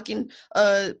whole fucking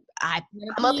I'm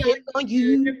up here on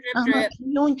you. I'm up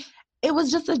here on you. It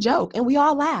was just a joke, and we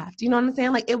all laughed. You know what I'm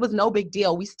saying? Like, it was no big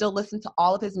deal. We still listened to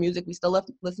all of his music. We still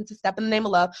listened to Step in the Name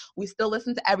of Love. We still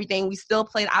listened to everything. We still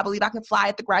played I Believe I Can Fly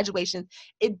at the graduation.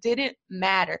 It didn't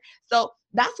matter. So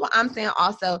that's what I'm saying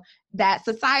also, that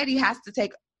society has to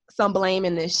take some blame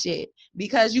in this shit,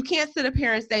 because you can't sit up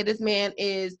here and say this man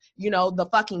is, you know, the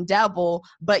fucking devil,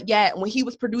 but yet when he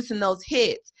was producing those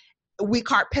hits, we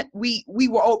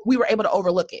were able to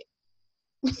overlook it.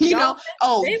 You know,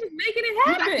 they was making it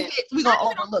happen. We gonna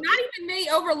overlook not even they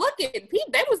overlook it.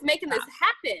 They was making this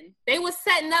happen. They was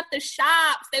setting up the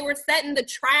shops. They were setting the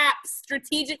traps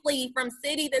strategically from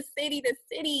city to city to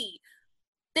city.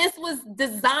 This was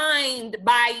designed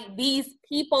by these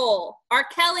people. R.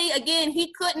 Kelly, again,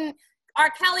 R.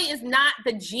 Kelly is not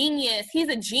the genius. He's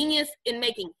a genius in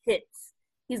making hits.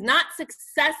 He's not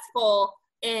successful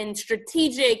in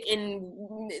strategic, and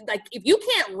like, if you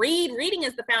can't read, reading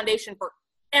is the foundation for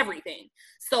everything.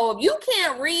 So if you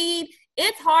can't read,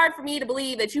 it's hard for me to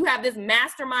believe that you have this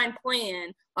mastermind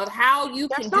plan of how you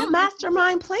can do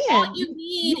mastermind plan. All you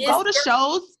need is go to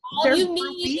shows. All you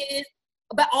need is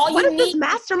what is this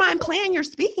mastermind plan you're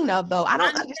speaking of, though? I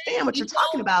don't understand what you're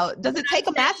talking about. Does it take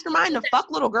a mastermind to fuck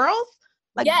little girls?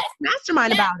 Like, yes,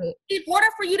 mastermind about it. In order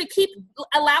for you to keep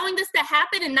allowing this to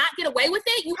happen and not get away with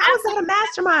it, how is that a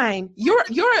mastermind? You're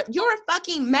a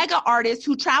fucking mega artist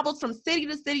who travels from city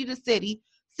to city to city,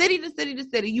 city to city to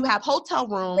city. You have hotel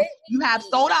rooms, you have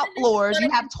sold out floors, you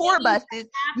have tour buses,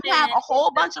 you have a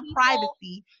whole bunch of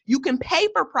privacy. You can pay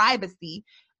for privacy.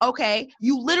 Okay,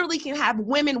 you literally can have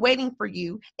women waiting for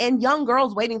you and young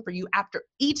girls waiting for you after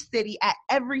each city at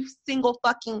every single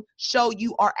fucking show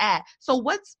you are at. So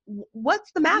what's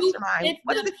the mastermind?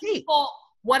 What does it take?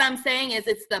 What I'm saying is,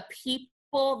 it's the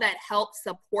people that help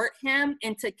support him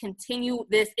and to continue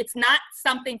this. It's not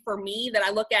something for me that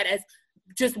I look at as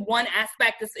just one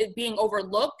aspect of it being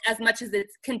overlooked, as much as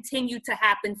it's continued to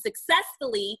happen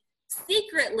successfully,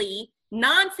 secretly,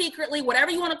 non-secretly, whatever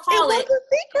you want to call it. It wasn't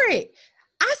secret.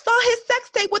 I saw his sex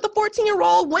tape with a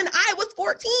 14-year-old when I was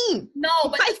 14. No,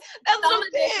 but like, that's what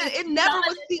I'm saying. It never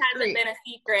was secret. Hasn't been a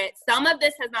secret. Some of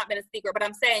this has not been a secret, but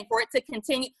I'm saying for it to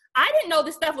continue. I didn't know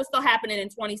this stuff was still happening in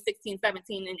 2016,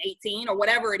 17, and 18, or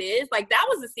whatever it is. Like, that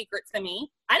was a secret to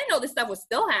me. I didn't know this stuff was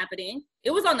still happening.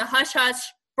 It was on the hush-hush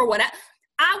for what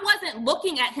I wasn't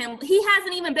looking at him. He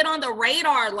hasn't even been on the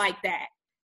radar like that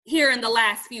here in the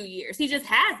last few years. He just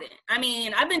hasn't. I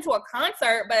mean, I've been to a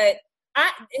concert, but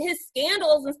his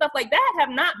scandals and stuff like that have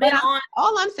not been on.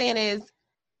 All I'm saying is,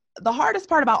 the hardest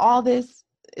part about all this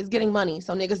is getting money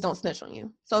so niggas don't snitch on you.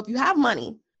 So if you have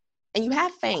money and you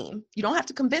have fame, you don't have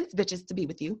to convince bitches to be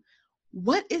with you.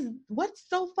 What's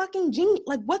so fucking genius?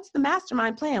 Like, what's the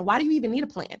mastermind plan? Why do you even need a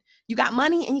plan? You got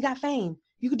money and you got fame.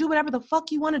 You can do whatever the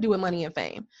fuck you want to do with money and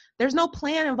fame. There's no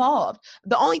plan involved.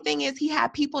 The only thing is, he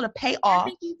had people to pay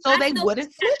off so they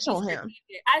wouldn't snitch on him.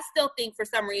 I still think for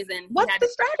some reason. What's the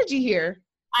strategy here?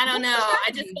 I don't know.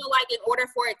 I just feel like in order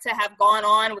for it to have gone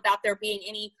on without there being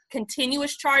any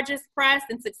continuous charges pressed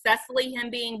and successfully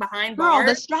him being behind bars.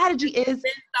 The strategy is,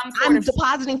 I'm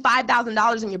depositing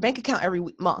 $5,000 in your bank account every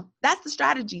month. That's the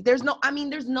strategy. There's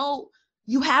no,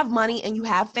 you have money and you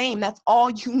have fame. That's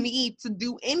all you need to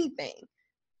do anything.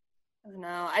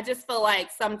 No, I just feel like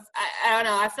I don't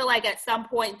know. I feel like at some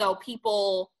point, though,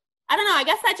 people, I don't know. I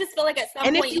guess I just feel like at some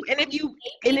point. If you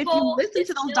listen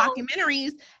to those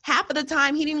documentaries, half of the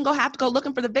time he didn't have to go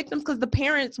looking for the victims because the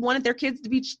parents wanted their kids to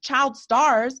be child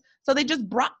stars. So they just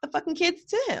brought the fucking kids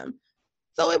to him.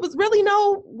 So it was really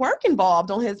no work involved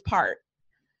on his part.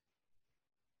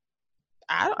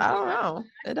 I don't know.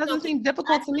 It doesn't seem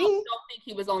difficult to me. I don't think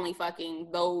he was only fucking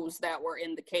those that were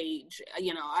in the cage.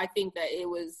 You know, I think that it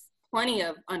was plenty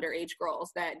of underage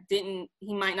girls that he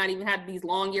might not even have these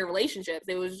long year relationships.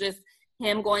 It was just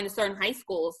him going to certain high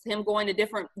schools, him going to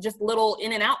different, just little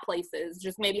in and out places,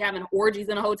 just maybe having orgies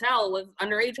in a hotel with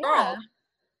underage girls.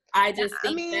 I just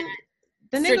think that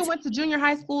the nigga went to junior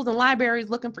high schools and libraries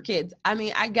looking for kids. I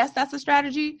mean, I guess that's a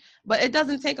strategy, but it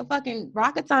doesn't take a fucking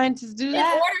rocket scientist to do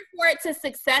that. In order for it to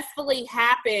successfully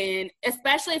happen,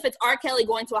 especially if it's R. Kelly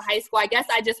going to a high school, I guess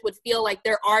I just would feel like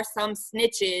there are some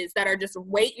snitches that are just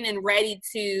waiting and ready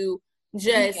to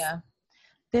just. Yeah.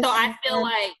 So I feel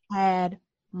like had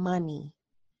money.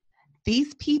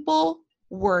 These people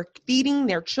were feeding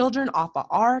their children off of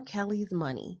R. Kelly's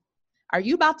money. Are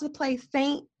you about to play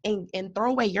saint and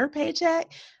throw away your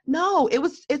paycheck? No,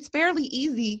 it's fairly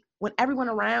easy when everyone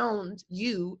around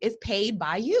you is paid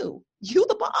by you. You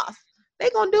the boss. They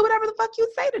gonna do whatever the fuck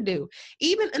you say to do.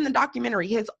 Even in the documentary,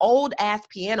 his old ass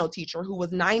piano teacher, who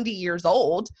was 90 years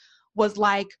old, was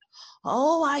like,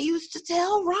 oh, I used to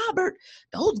tell Robert,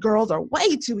 those girls are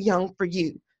way too young for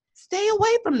you. Stay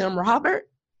away from them, Robert.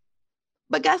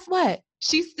 But guess what?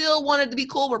 She still wanted to be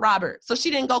cool with Robert. So she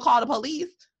didn't go call the police.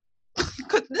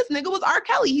 Because this nigga was R.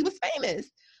 Kelly. He was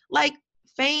famous. Like,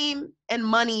 fame and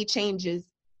money changes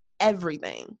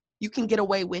everything. You can get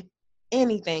away with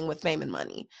anything with fame and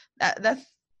money. That's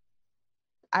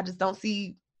I just don't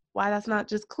see why that's not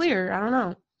just clear. I don't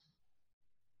know.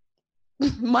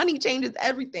 Money changes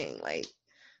everything. Like,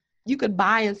 You could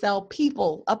buy and sell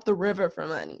people up the river for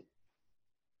money.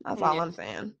 That's all I'm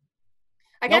saying.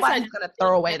 I guess nobody's gonna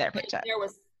throw away their paycheck. There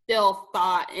was still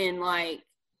thought and like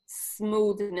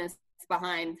smoothness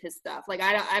behind his stuff. Like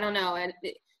I don't know. And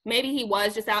maybe he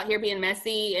was just out here being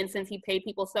messy, and since he paid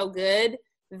people so good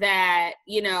that,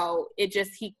 you know, it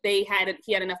just he had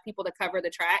enough people to cover the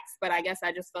tracks. But I guess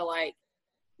I just felt like,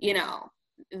 you know,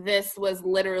 this was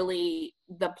literally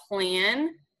the plan,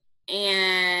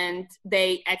 and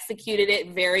they executed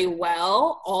it very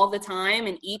well all the time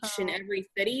in each and every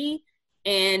city.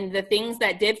 And the things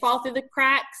that did fall through the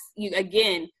cracks,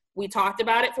 we talked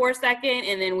about it for a second,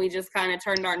 and then we just kind of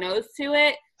turned our nose to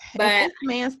it. But if this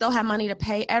man still had money to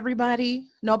pay everybody,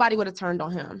 nobody would have turned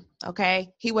on him, okay?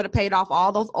 He would have paid off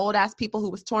all those old-ass people who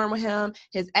was touring with him.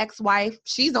 His ex-wife,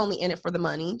 she's only in it for the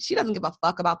money. She doesn't give a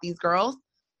fuck about these girls.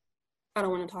 I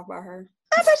don't want to talk about her.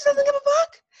 I bet she doesn't give a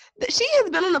fuck. She has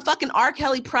been on a fucking R.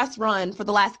 Kelly press run for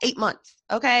the last 8 months,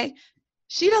 okay?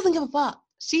 She doesn't give a fuck.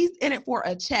 She's in it for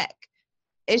a check.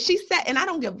 And she said, and I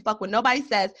don't give a fuck what nobody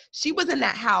says, she was in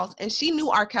that house and she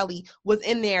knew R. Kelly was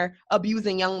in there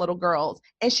abusing young little girls,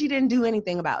 and she didn't do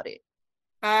anything about it.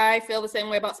 I feel the same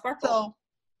way about Sparkle. So,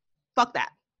 fuck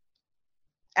that.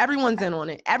 Everyone's in on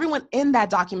it. Everyone in that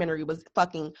documentary was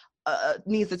fucking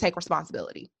needs to take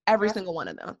responsibility. Every single one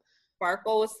of them.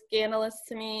 Sparkle was scandalous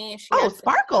to me.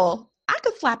 Sparkle. I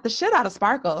could slap the shit out of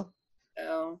Sparkle.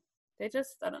 Oh, they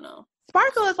just, I don't know.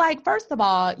 Sparkle is like, first of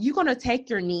all, you're going to take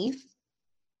your niece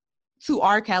to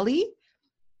R. Kelly,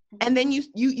 and then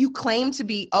you claim to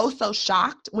be so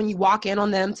shocked when you walk in on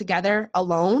them together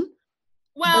alone.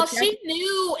 Well, she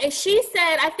knew, and she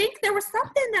said, I think there was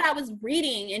something that I was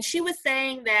reading, and she was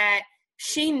saying that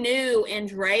she knew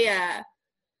Andrea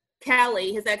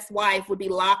Kelly, his ex-wife, would be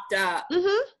locked up.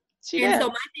 Mm-hmm. So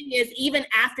my thing is, even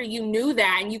after you knew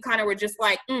that, and you kind of were just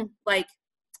like,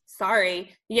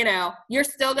 sorry, you know, you're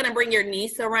still gonna bring your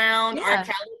niece around R.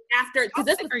 Kelly after, because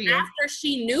this was after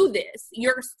she knew this.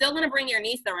 You're still gonna bring your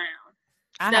niece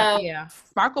around.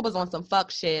 Sparkle was on some fuck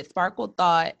shit. Sparkle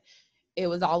thought it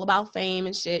was all about fame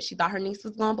and shit. She thought her niece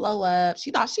was gonna blow up.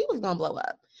 She thought she was gonna blow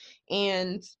up,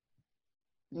 and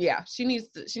she needs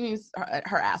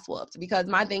her ass whooped. Because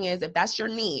my thing is, if that's your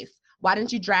niece, why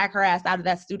didn't you drag her ass out of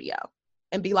that studio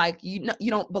and be like, you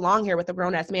don't belong here with a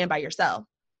grown ass man by yourself?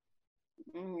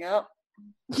 Yep.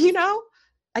 You know,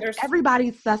 like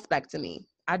everybody's suspect to me.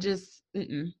 I just,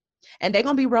 and they're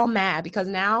going to be real mad because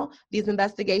now these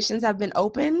investigations have been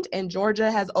opened, and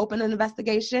Georgia has opened an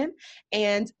investigation,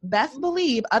 and best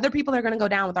believe other people are going to go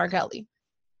down with R. Kelly.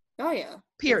 Oh, yeah.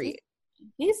 Period.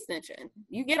 He's snitching.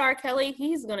 You get R. Kelly,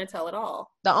 he's going to tell it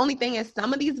all. The only thing is,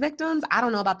 some of these victims, I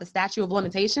don't know about the statute of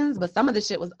limitations, but some of the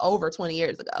shit was over 20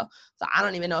 years ago. So I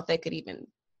don't even know if they could even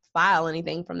file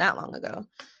anything from that long ago.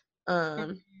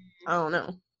 I don't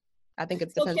know. I think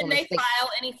it depends on the state. Can they file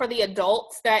any for the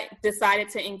adults that decided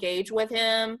to engage with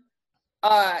him?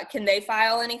 Can they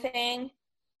file anything?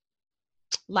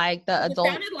 Like the adults?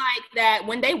 It sounded like that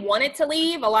when they wanted to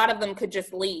leave, a lot of them could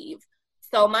just leave.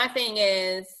 So my thing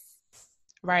is,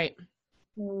 right.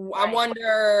 I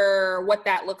wonder what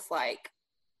that looks like.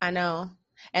 I know.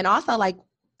 And also, like,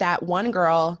 that one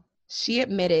girl, she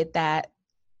admitted that,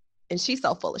 and she's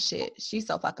so full of shit. She's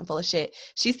so fucking full of shit.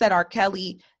 She said R.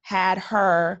 Kelly had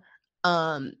her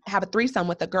have a threesome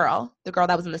with the girl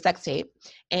that was in the sex tape.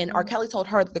 And R. Kelly told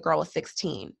her that the girl was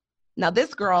 16. Now,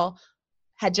 this girl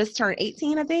had just turned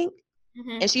 18, I think.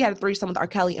 And she had a threesome with R.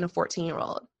 Kelly and a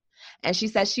 14-year-old. And she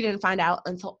said she didn't find out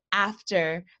until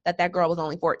after that girl was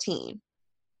only 14.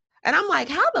 And I'm like,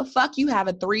 how the fuck you have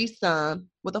a threesome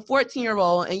with a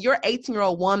 14-year-old and you're an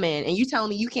 18-year-old woman, and you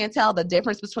telling me you can't tell the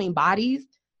difference between bodies?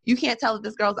 You can't tell if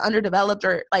this girl's underdeveloped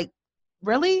or, like,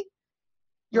 really?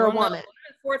 You're a woman.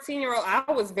 14-year-old,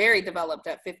 I was very developed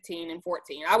at 15 and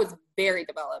 14. I was very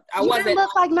developed. I wasn't. You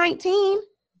look like 19.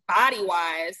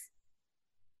 Body-wise.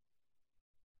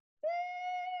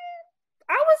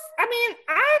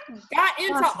 I got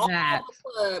into all the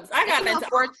clubs. I got into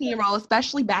 14-year-old,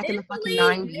 especially back in the fucking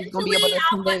 90s, gonna be able to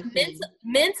convince me.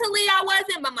 Mentally, I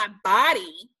wasn't, but my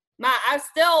body, I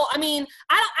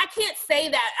can't say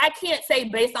that. I can't say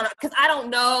based on it because I don't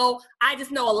know. I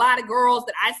just know a lot of girls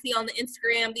that I see on the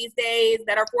Instagram these days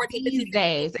that are 14, 15. These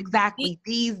days, exactly.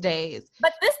 These days.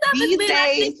 But this stuff has been,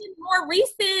 I think, more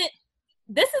recent.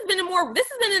 This has been in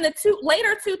the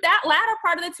latter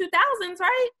part of the 2000s,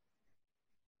 right?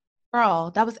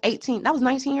 Girl, that was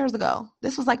 19 years ago.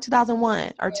 This was like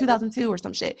 2001 or 2002 or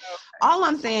some shit. Okay. All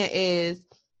I'm saying is,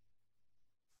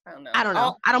 I don't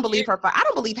know. I don't believe her. I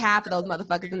don't believe half of those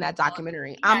motherfuckers in that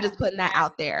documentary. I'm just putting that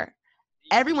out there.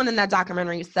 everyone in that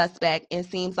documentary is suspect and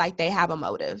seems like they have a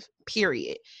motive,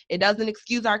 period. It doesn't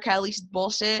excuse R. Kelly's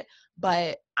bullshit,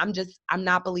 but I'm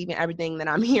not believing everything that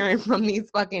I'm hearing from these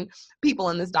fucking people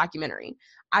in this documentary.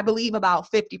 I believe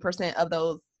about 50% of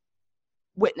those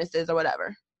witnesses or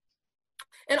whatever.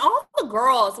 And all the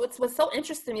girls, what's so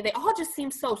interesting to me, they all just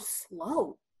seem so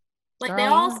slow. Like, they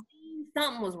all seem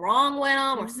something was wrong with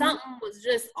them, or something was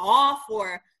just off,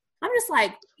 or I'm just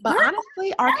like. But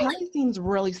honestly, R. Kelly seems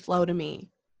really slow to me.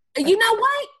 You know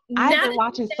what? I've been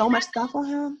watching so much stuff on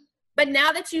him. But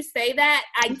now that you say that,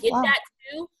 I get that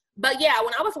too. But yeah,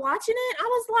 when I was watching it, I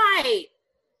was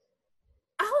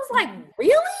like,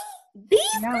 really?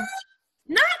 These guys?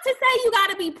 Not to say you got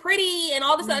to be pretty and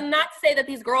all this, not to say that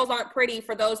these girls aren't pretty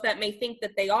for those that may think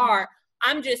that they are.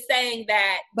 I'm just saying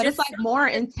that. But it's like more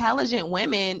intelligent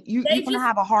women, you're going to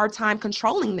have a hard time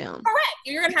controlling them. Correct.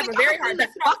 You're going to have a very hard time. In the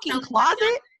fucking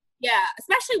closet? Yeah,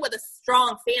 especially with a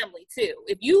strong family too.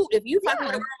 If you fucking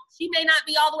with a girl, she may not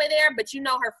be all the way there, but you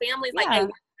know her family's like, hey,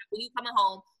 when you coming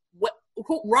home?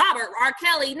 Robert, R.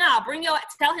 Kelly,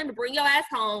 tell him to bring your ass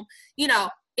home. You know,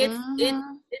 it's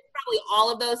probably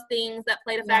all of those things that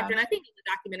played a factor. And I think in the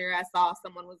documentary I saw,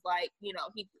 someone was like, you know,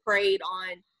 he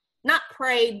not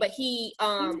prayed, but he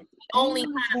only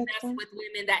kind of messed with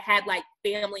women that had like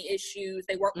family issues.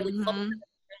 They weren't really close to the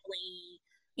family,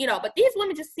 you know. But these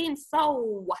women just seem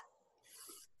so.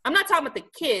 I'm not talking about the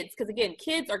kids, because again,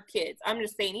 kids are kids. I'm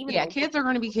just saying, kids are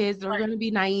going to be kids. They're going to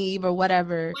be naive or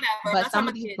whatever. But some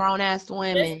of these grown ass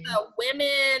women, just the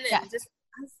women, and just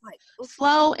I was like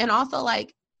slow, and also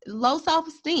like low self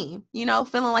esteem. You know,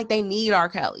 feeling like they need R.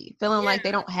 Kelly, feeling like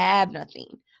they don't have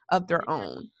nothing of their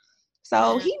own.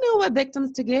 So he knew what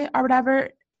victims to get or whatever,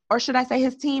 or should I say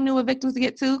his team knew what victims to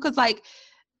get too? Because like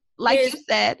you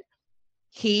said,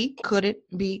 he couldn't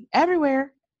be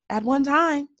everywhere at one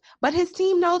time, but his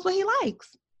team knows what he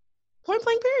likes. Point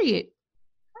blank, period.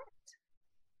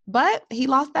 But he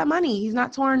lost that money. He's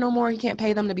not touring no more. He can't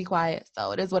pay them to be quiet.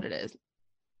 So it is what it is.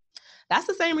 That's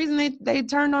the same reason they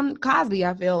turned on Cosby,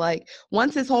 I feel like.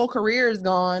 Once his whole career is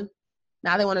gone,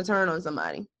 now they want to turn on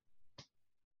somebody.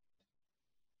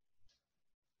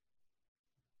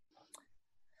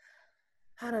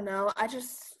 I don't know.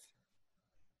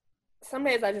 Some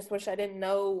days I just wish I didn't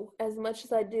know as much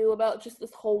as I do about just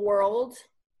this whole world.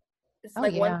 It's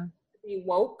one thing to be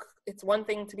woke. It's one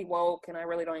thing to be woke, and I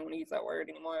really don't even use that word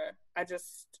anymore. I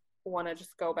just want to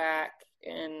just go back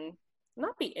and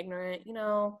not be ignorant, you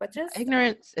know, but just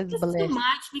ignorance is just too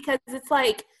much, because it's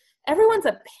like everyone's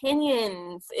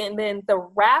opinions, and then the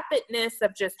rapidness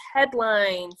of just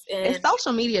headlines, and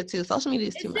social media too. Social media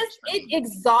is too much.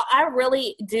 I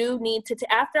really do need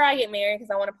to after I get married, because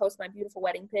I want to post my beautiful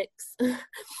wedding pics.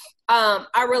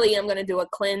 I really am going to do a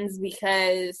cleanse,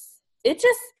 because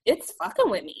it's fucking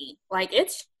with me. Like,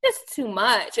 it's just too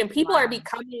much, and people are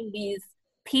becoming these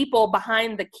people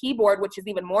behind the keyboard, which is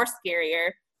even more scarier.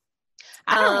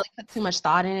 I don't really put too much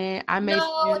thought in it. I make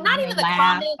not even the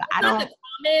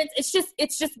comments.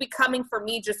 It's just becoming for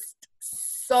me just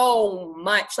so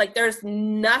much. Like, there's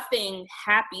nothing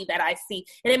happy that I see,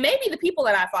 and it may be the people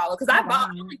that I follow, because I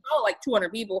only follow like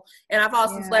 200 people, and I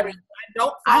follow some celebrities.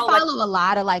 I follow a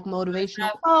lot of like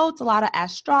motivational quotes, a lot of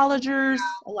astrologers,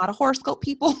 a lot of horoscope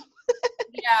people.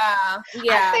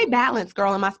 I say balance,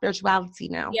 girl, in my spirituality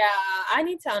now. Yeah, I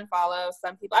need to unfollow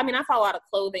some people. I mean, I follow a lot of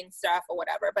clothing stuff or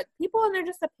whatever, but people and their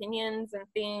just opinions and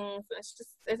things,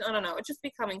 I don't know, it's just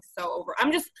becoming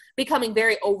I'm just becoming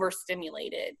very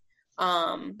overstimulated.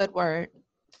 Good word.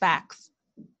 Facts.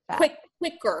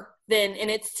 Quicker than, and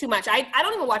it's too much. I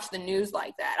don't even watch the news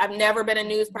like that. I've never been a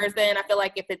news person. I feel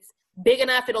like if it's big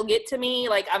enough, it'll get to me.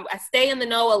 Like, I stay in the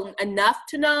know enough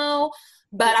to know.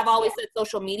 But I've always said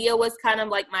social media was kind of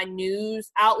like my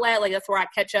news outlet. Like, that's where I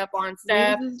catch up on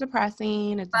stuff. This is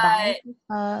depressing. It's but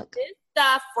this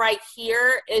stuff right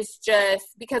here is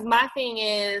just, because my thing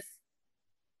is,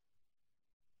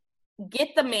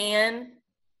 get the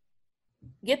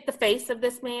face of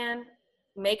this man,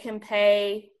 make him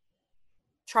pay,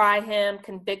 try him,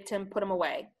 convict him, put him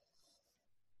away.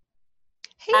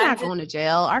 He's not going to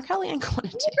jail. R. Kelly ain't going to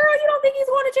jail. Girl, you don't think he's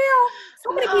going to jail?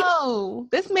 So many people.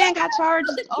 This man got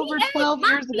charged over 12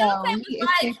 years ago, and he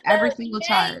escaped every single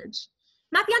charge.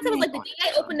 My fiance was like, the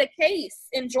DA opened a case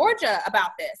in Georgia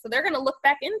about this, so they're going to look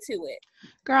back into it.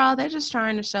 Girl, they're just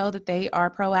trying to show that they are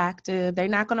proactive. They're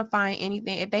not going to find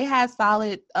anything. If they had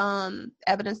solid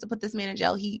evidence to put this man in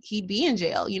jail, he'd be in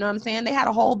jail. You know what I'm saying? They had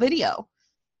a whole video,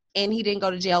 and he didn't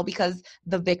go to jail because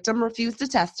the victim refused to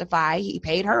testify. He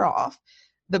paid her off.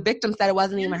 The victim said it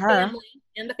wasn't even her.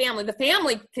 The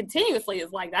family continuously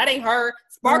is like, that ain't her.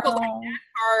 Sparkle's like, that's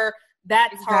her.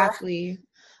 That's exactly. her.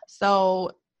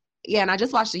 So Yeah, and I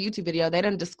just watched a YouTube video. They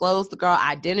didn't disclose the girl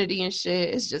identity and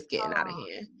shit. It's just getting out of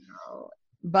hand. No.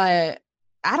 But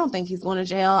I don't think he's going to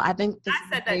jail. I think this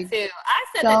I said is a that big too. I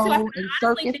said that too. I show said, and I honestly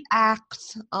circus think,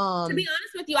 act. to be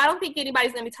honest with you, I don't think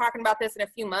anybody's going to be talking about this in a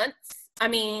few months. I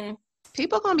mean,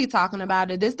 people are going to be talking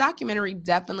about it. This documentary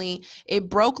definitely, it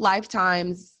broke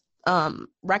Lifetime's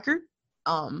record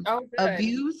of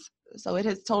views. So it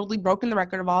has totally broken the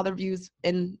record of all the views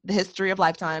in the history of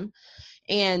Lifetime.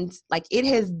 And like it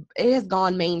has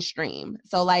gone mainstream.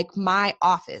 So like my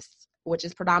office, which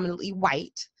is predominantly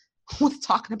white, was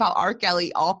talking about R.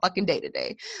 Kelly all fucking day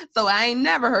today. So I ain't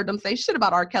never heard them say shit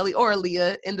about R. Kelly or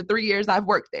Aaliyah in the 3 years I've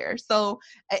worked there. So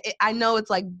I know it's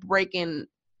like breaking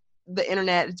the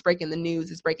internet, it's breaking the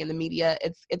news, it's breaking the media,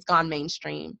 it's gone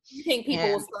mainstream. You think people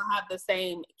will still have the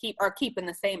same keeping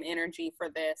the same energy for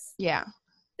this? Yeah.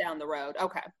 Down the road.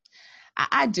 Okay.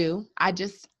 I do. I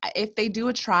just, if they do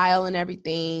a trial and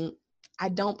everything, I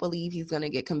don't believe he's going to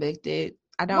get convicted.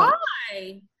 I don't.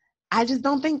 Why? I just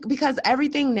don't think, because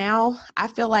everything now, I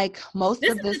feel like most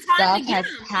of this stuff has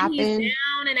happened. He's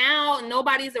down and out and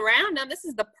nobody's around him. This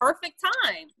is the perfect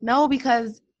time. No,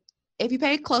 because if you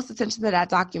pay close attention to that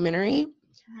documentary,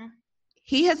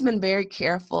 he has been very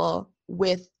careful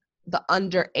with the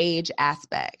underage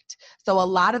aspect. So a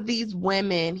lot of these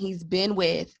women he's been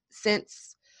with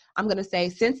since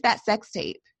that sex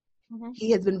tape,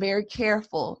 he has been very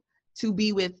careful to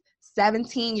be with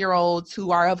 17-year-olds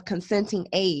who are of consenting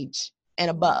age and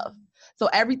above. So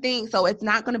it's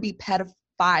not going to be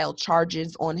pedophile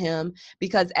charges on him,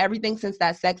 because everything since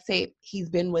that sex tape, he's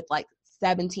been with like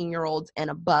 17-year-olds and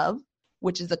above,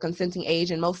 which is a consenting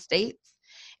age in most states.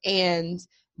 And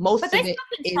most of it is.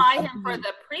 But they still can try him for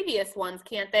the previous ones,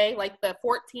 can't they? Like the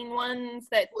 14 ones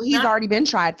that. Well, he's already been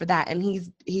tried for that, and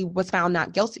he was found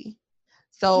not guilty.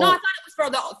 So no, I thought it was for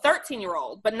the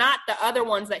 13-year-old, but not the other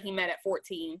ones that he met at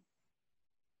 14.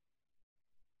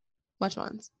 Which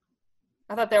ones?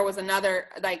 I thought there was another.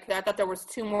 I thought there was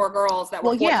 2 more girls that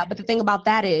were. Well, 14. Yeah, but the thing about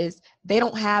that is they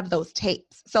don't have those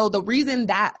tapes. So the reason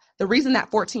that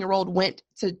 14-year-old went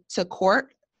to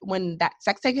court when that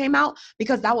sex tape came out,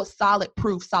 because that was solid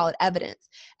proof, solid evidence.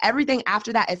 Everything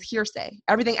after that is hearsay.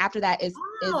 Everything after that is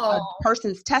a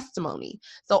person's testimony.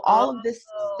 So all of this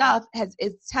stuff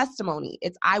is testimony.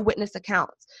 It's eyewitness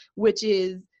accounts, which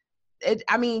is,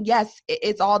 yes,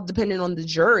 it's all dependent on the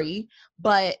jury,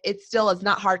 but it still is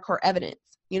not hardcore evidence.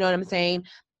 You know what I'm saying?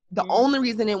 The only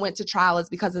reason it went to trial is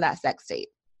because of that sex tape.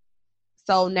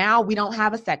 So now we don't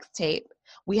have a sex tape.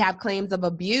 We have claims of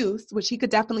abuse, which he could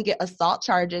definitely get assault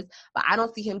charges, but I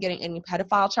don't see him getting any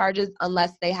pedophile charges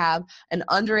unless they have an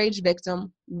underage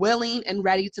victim willing and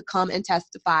ready to come and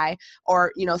testify,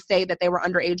 or, say that they were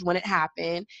underage when it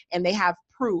happened, and they have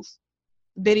proof,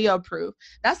 video proof.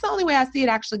 That's the only way I see it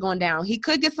actually going down. He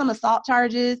could get some assault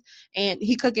charges, and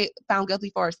he could get found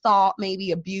guilty for assault,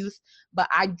 maybe abuse, but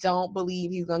I don't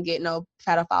believe he's going to get no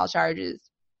pedophile charges,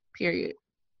 period.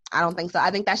 I don't think so.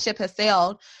 I think that ship has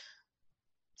sailed,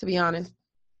 to be honest.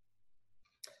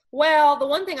 Well, the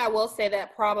one thing I will say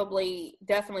that probably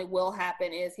definitely will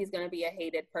happen is he's going to be a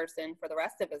hated person for the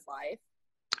rest of his life.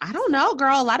 I don't know,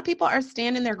 girl. A lot of people are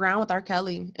standing their ground with R.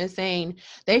 Kelly and saying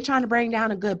they're trying to bring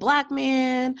down a good black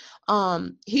man.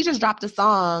 He just dropped a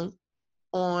song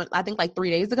on, I think, like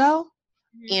 3 days ago,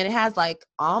 and it has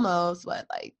almost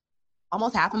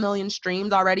 500,000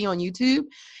 streams already on YouTube.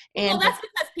 And that's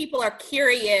because people are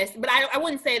curious, but I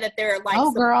wouldn't say that they're like.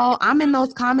 Oh, girl, I'm in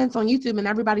those comments on YouTube, and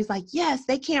everybody's like, "Yes,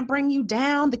 they can't bring you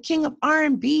down, the king of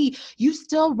R&B. You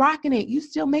still rocking it. You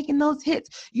still making those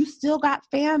hits. You still got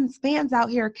fans out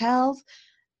here, Kels."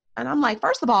 And I'm like,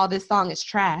 first of all, this song is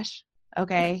trash.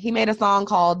 Okay, he made a song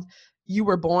called "You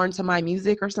Were Born to My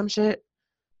Music" or some shit.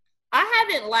 I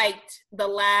haven't liked the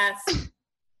last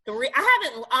 3.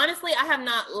 I have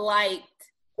not liked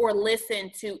or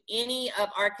listened to any of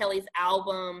R. Kelly's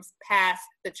albums past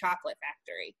The Chocolate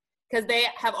Factory, because they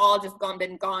have all just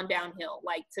been gone downhill.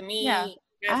 Like, to me, yeah.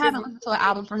 I haven't listened to an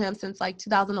album from him since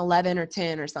 2011 or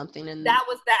 10 or something. And that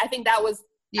was that. I think that was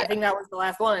the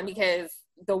last one, because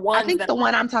the one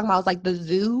I'm talking about was like The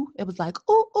Zoo. It was like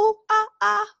ooh ooh ah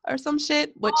ah or some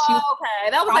shit. Which okay,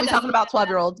 that was probably talking about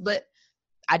 12-year-olds, but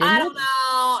I don't know.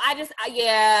 I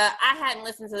hadn't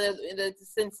listened to the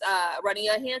since Running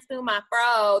Your Hands Through My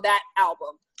Fro, that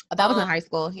album. That was in high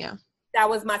school, yeah. That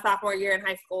was my sophomore year in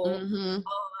high school. Mm-hmm.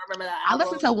 I remember that album. I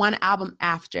listened to one album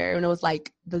after, and it was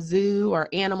like The Zoo or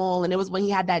Animal, and it was when he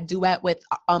had that duet with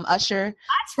Usher.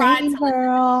 I tried Same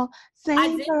girl, same I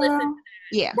did girl. listen to that.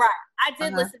 Yeah. Right. I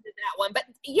did listen to that one. But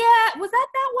yeah, was that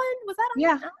one? Was that on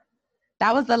Yeah.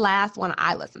 That was the last one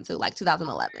I listened to, like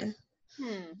 2011.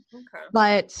 Okay.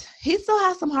 But he still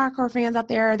has some hardcore fans out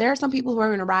there. There are some people who are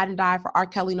going to ride and die for R.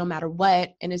 Kelly no matter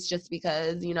what. And it's just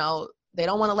because, you know, they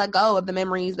don't want to let go of the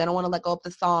memories. They don't want to let go of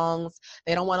the songs.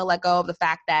 They don't want to let go of the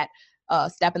fact that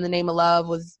Step in the Name of Love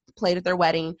was played at their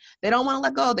wedding. They don't want to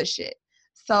let go of this shit.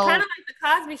 So kind of like the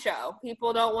Cosby Show.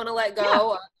 People don't want to let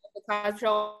go of the Cosby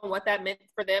Show and what that meant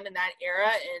for them in that era.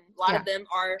 And a lot of them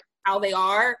are how they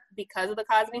are because of the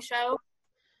Cosby Show.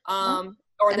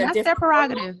 Or and that's their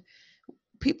prerogative.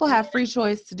 People have free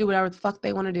choice to do whatever the fuck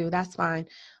they want to do. That's fine.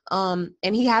 And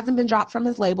he hasn't been dropped from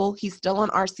his label. He's still on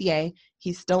RCA.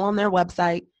 He's still on their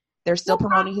website. They're still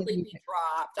promoting his music. Be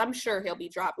dropped. I'm sure he'll be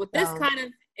dropped. With this kind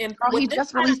of... he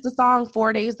just released the song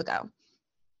 4 days ago.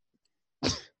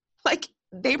 Like,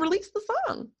 they released the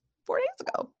song 4 days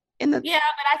ago. Yeah,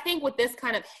 but I think with this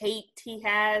kind of hate he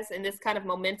has and this kind of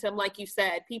momentum, like you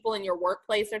said, people in your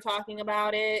workplace are talking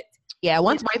about it. Yeah,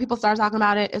 once white people start talking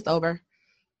about it, it's over.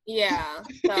 Yeah,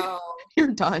 so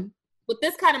you're done. With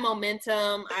this kind of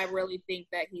momentum, I really think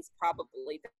that he's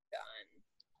probably done.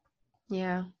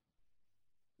 Yeah.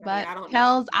 But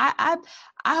Kels, I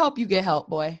hope you get help,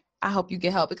 boy. I hope you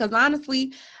get help because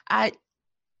honestly, I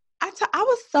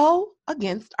was so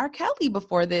against R. Kelly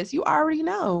before this. You already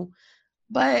know.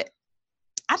 But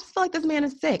I just feel like this man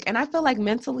is sick. And I feel like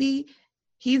mentally,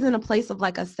 he's in a place of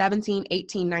like a 17,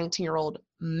 18, 19-year-old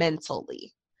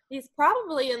mentally. He's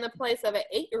probably in the place of an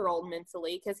 8-year-old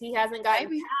mentally because he hasn't gotten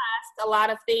past a lot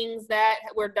of things that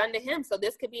were done to him. So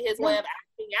this could be his way of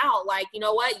acting out. Like, you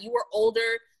know what? You were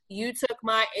older. You took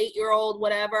my 8-year-old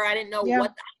whatever. I didn't know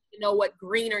what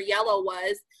green or yellow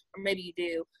was. Or maybe you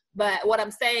do. But what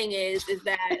I'm saying is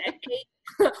that at 8,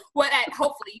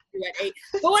 hopefully you do at 8.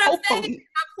 But what I'm saying,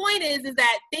 my point is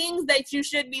that things that you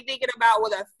should be thinking about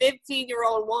with a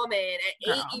 15-year-old woman at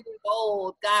 8 years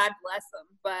old, God bless them.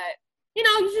 But, you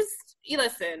know, you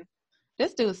listen.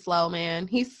 This dude's slow, man.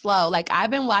 He's slow. Like,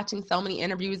 I've been watching so many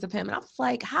interviews of him, and I was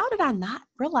like, how did I not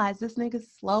realize this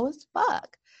nigga's slow as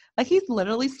fuck? Like, he's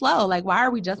literally slow. Like, why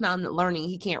are we just now learning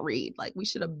he can't read? Like, we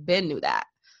should have been knew that.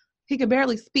 He could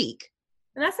barely speak.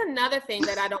 And that's another thing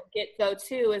that I don't get, though,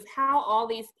 too, is how all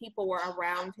these people were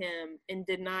around him and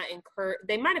did not encourage.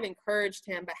 They might have encouraged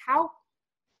him, but how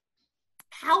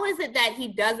is it that he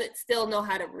doesn't still know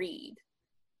how to read?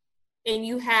 And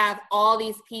you have all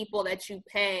these people that you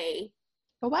pay.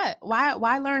 For what?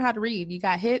 Why learn how to read? You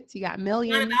got hits, you got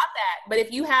millions. Not about that. But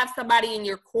if you have somebody in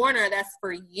your corner that's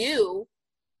for you,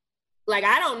 like,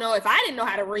 I don't know if I didn't know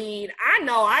how to read. I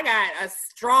know I got a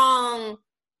strong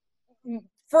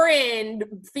friend,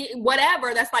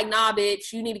 whatever, that's like, nah,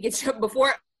 bitch, you need to get your,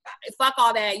 before, fuck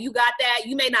all that. You got that.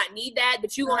 You may not need that,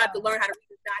 but you're going to have to learn how to read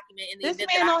this document. This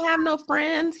man don't have no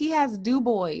friends. He has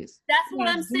boys. That's what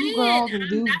I'm saying.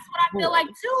 That's what I feel like,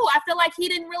 too. I feel like he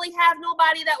didn't really have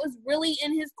nobody that was really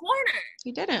in his corner.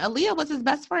 He didn't. Aaliyah was his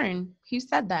best friend. He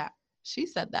said that. She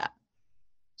said that.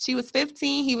 She was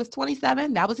 15. He was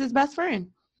 27. That was his best friend.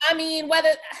 I mean,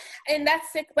 and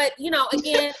that's sick, but, you know,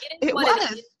 again, it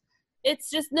was.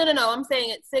 It's just, no, I'm saying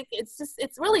it's sick.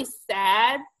 It's really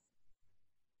sad.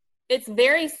 It's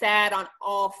very sad on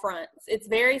all fronts. It's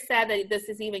very sad that this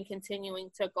is even continuing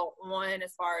to go on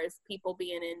as far as people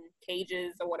being in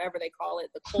cages or whatever they call it.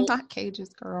 The cults. Not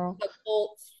cages, girl. The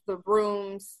cults, the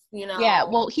rooms, you know. Yeah,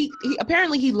 well, he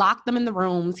apparently he locked them in the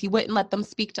rooms. He wouldn't let them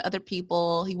speak to other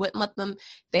people. He wouldn't let them,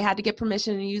 they had to get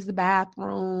permission to use the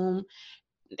bathroom.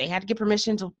 They had to get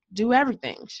permission to do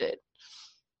everything. Shit.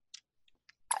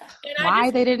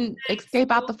 Why they didn't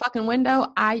escape out the fucking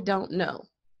window, I don't know.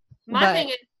 My thing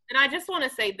is, and I just want to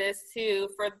say this too,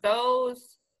 for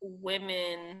those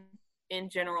women in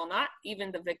general, not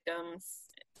even the victims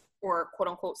or quote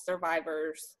unquote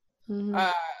survivors,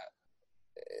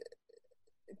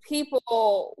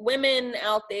 women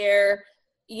out there,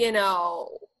 you know,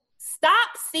 stop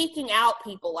seeking out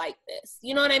people like this.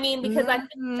 You know what I mean? Because I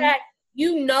think that,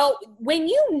 you know, when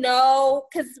you know,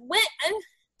 because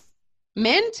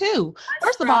men too.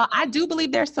 First of all, I do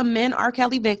believe there's some men R.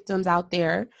 Kelly victims out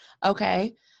there.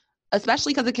 Okay.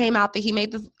 Especially because it came out that he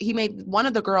made one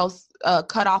of the girls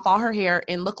cut off all her hair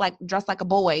and dressed like a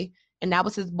boy. And that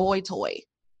was his boy toy,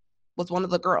 was one of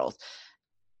the girls.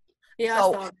 Yeah.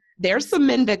 So there's some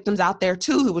men victims out there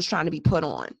too who was trying to be put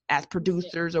on as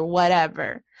producers or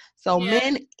whatever. So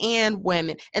men and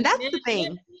women. And that's the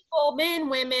thing. Men,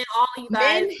 women, all you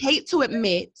guys. Men hate to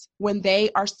admit when they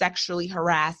are sexually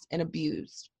harassed and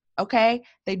abused. Okay?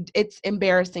 It's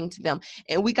embarrassing to them.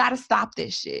 And we got to stop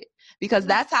this shit because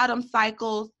that's how them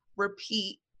cycles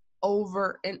repeat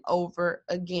over and over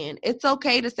again. It's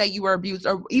okay to say you were abused,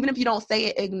 or even if you don't say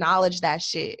it, acknowledge that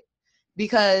shit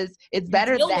because it's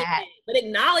better that. But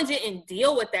acknowledge it and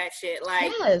deal with that shit.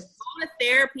 Like, yes. Go to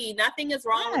therapy. Nothing is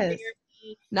wrong with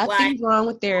therapy. Nothing's wrong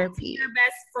with therapy. Talk to your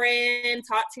best friend,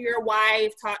 talk to your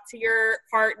wife, talk to your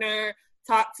partner,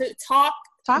 talk to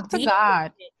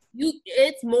God.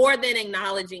 It's more than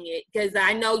acknowledging it, because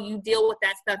I know you deal with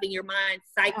that stuff in your mind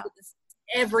cycles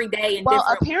every day. Well,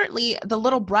 apparently the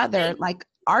little brother, like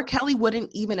R. Kelly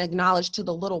wouldn't even acknowledge to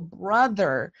the little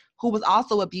brother who was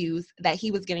also abused that he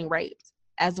was getting raped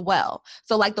as well.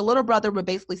 So like the little brother would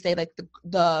basically say like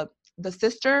the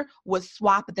sister would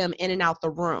swap them in and out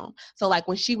the room. So like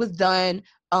when she was done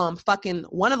fucking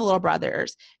one of the little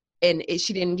brothers and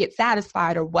she didn't get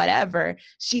satisfied or whatever,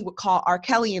 she would call R.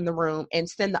 Kelly in the room and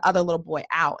send the other little boy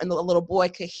out. And the little boy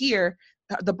could hear,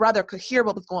 the brother could hear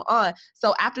what was going on.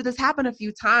 So after this happened a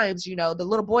few times, you know, the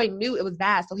little boy knew it was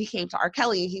bad. So he came to R.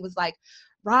 Kelly and he was like,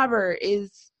 Robert,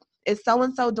 is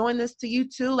so-and-so doing this to you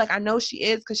too? Like, I know she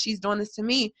is because she's doing this to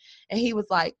me. And he was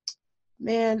like,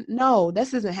 man, no,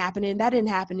 this isn't happening. That didn't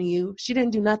happen to you. She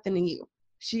didn't do nothing to you.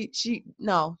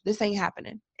 No, this ain't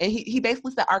happening. And he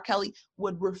basically said R. Kelly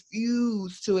would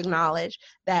refuse to acknowledge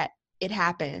that it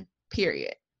happened,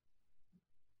 period.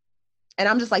 And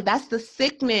I'm just like, that's the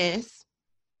sickness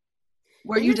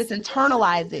where you just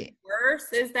internalize it.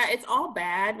 Worse is that it's all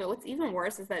bad, but what's even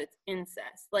worse is that it's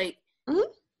incest. Like,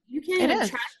 you can't even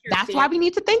trust your That's why we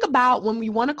need to think about when we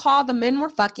want to call the men we're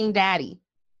fucking daddy.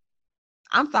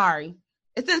 I'm sorry.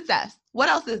 It's incest. What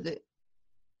else is it?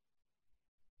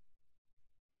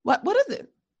 What is it?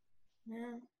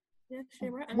 Yeah,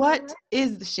 shit, right. What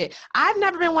is the shit? I've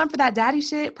never been one for that daddy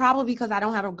shit, probably because I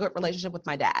don't have a good relationship with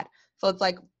my dad. So it's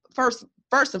like, first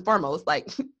and foremost, like,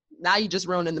 now you just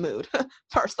ruining the mood,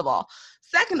 first of all.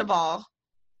 Second of all,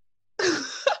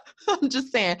 I'm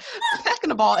just saying,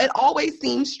 second of all, it always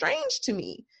seems strange to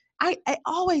me. It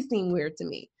always seemed weird to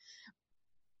me.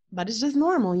 But it's just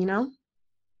normal, you know?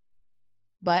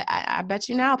 But I bet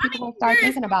you now people will start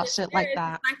thinking about shit like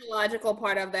that. The psychological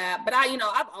part of that. But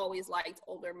I've always liked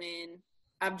older men.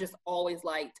 I've just always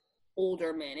liked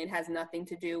older men. It has nothing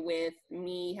to do with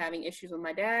me having issues with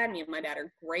my dad. Me and my dad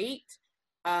are great.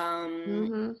 But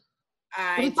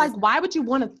it's like, why would you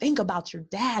want to think about your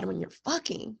dad when you're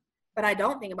fucking? But I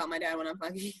don't think about my dad when I'm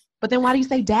fucking. But then why do you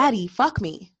say daddy? Fuck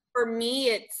me. For me,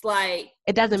 it's like.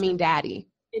 It doesn't mean daddy.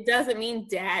 It doesn't mean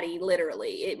daddy,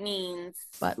 literally. It means.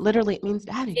 But literally, it means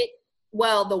daddy.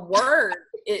 The word,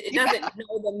 it doesn't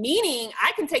know the meaning.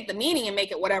 I can take the meaning and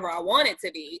make it whatever I want it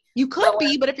to be. You could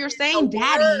be, but if you're saying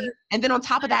daddy, and then on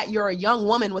top of that, you're a young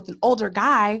woman with an older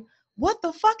guy, what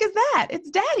the fuck is that? It's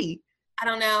daddy. I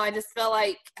don't know. I just feel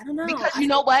like, I don't know. Because you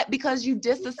know what? Because you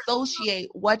disassociate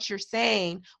what you're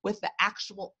saying with the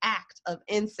actual act of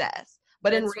incest.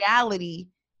 But in reality,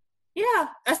 yeah,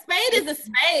 a spade is a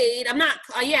spade. I'm not.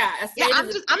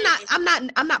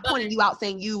 I'm not pointing you out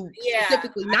saying you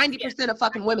specifically. 90% of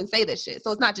fucking women say this shit,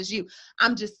 so it's not just you.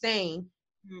 I'm just saying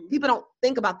people don't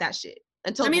think about that shit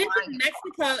until. I mean, it's in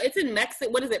Mexico. It's in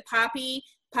Mexico. What is it? Papi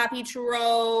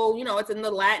churro. You know, it's in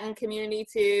the Latin community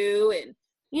too, and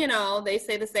you know they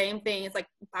say the same thing. It's like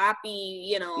papi.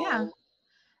 You know. Yeah.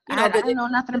 I don't know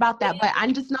nothing about that, but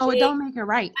I just know it don't make it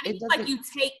right. It's like you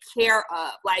take care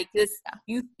of, like this. Yeah.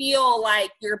 You feel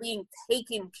like you're being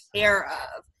taken care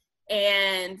of,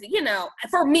 and you know,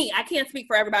 for me, I can't speak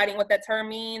for everybody and what that term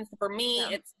means. For me,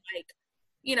 it's like,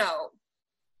 you know,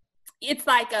 it's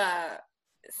like a,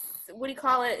 what do you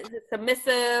call it? Is it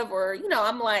submissive, or you know,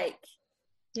 I'm like,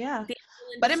 yeah.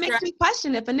 But it makes me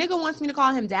question if a nigga wants me to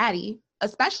call him daddy,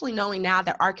 especially knowing now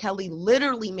that R. Kelly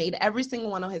literally made every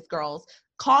single one of his girls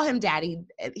call him daddy.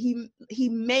 He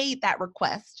made that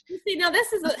request. You see, now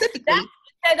this is specifically.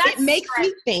 It makes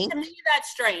me think. To me, that's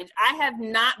strange. I have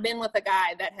not been with a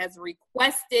guy that has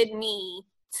requested me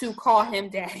to call him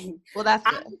daddy. Well, that's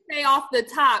good. I would say off the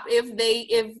top,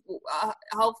 if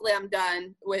hopefully I'm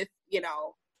done with, you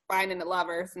know, finding a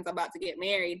lover since I'm about to get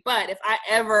married. But if I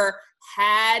ever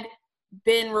had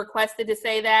been requested to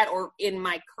say that, or in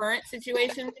my current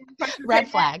situation, red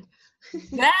flag.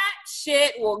 That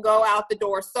shit will go out the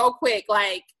door so quick.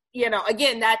 Like, you know,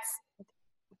 again, that's,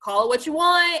 call it what you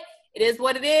want. It is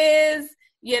what it is,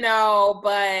 you know,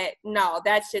 but no,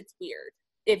 that shit's weird.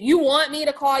 If you want me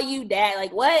to call you dad,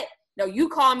 like what? No, you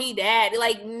call me dad.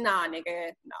 Like, nah,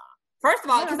 nigga, nah. First of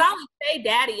all, because I only say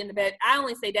daddy in the bed. I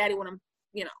only say daddy when I'm,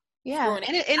 you know. Yeah, and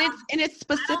it's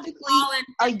specifically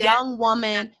a young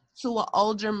woman to an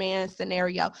older man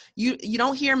scenario. You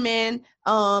don't hear men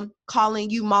calling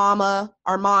you mama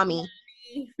or mommy.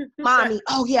 Mommy.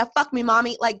 Oh yeah, fuck me,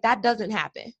 mommy. Like that doesn't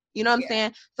happen. You know what I'm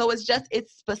saying? So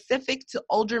it's specific to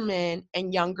older men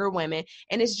and younger women,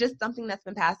 and it's just something that's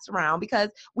been passed around because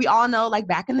we all know, like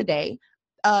back in the day,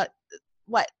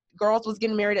 girls was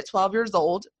getting married at 12 years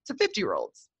old to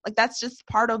 50-year-olds. Like, that's just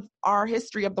part of our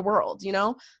history of the world, you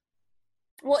know?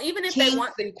 Well, even if Kings they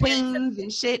weren't and queens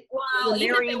and shit well, were even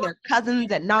if they marrying their weren't,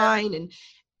 cousins at 9 and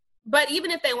but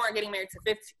even if they weren't getting married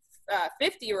to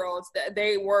 50-year-olds,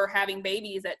 they were having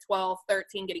babies at 12,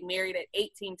 13, getting married at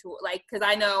 18 to like, because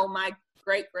I know my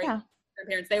great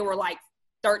grandparents, they were like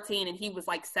 13 and he was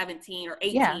like 17 or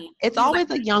 18. Yeah, it's always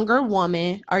a younger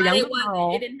woman or younger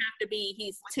girl. It didn't have to be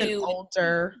he's with 2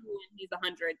 older and he's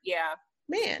 100. Yeah.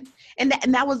 man. And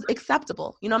that was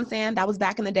acceptable. You know what I'm saying? That was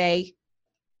back in the day.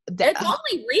 It's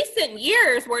only recent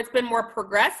years where it's been more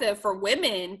progressive for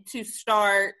women to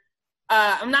start.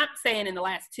 I'm not saying in the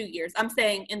last 2 years. I'm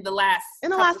saying in the last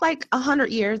like 100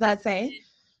 years, I'd say.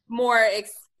 More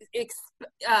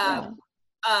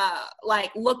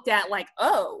like looked at like,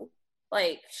 oh,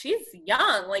 like she's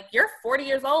young. Like you're 40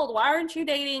 years old. Why aren't you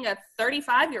dating a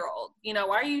 35-year-old? You know,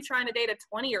 why are you trying to date a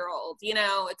 20-year-old? You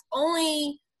know, it's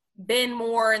only been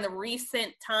more in the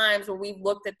recent times where we've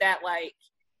looked at that like,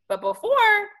 but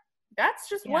before that's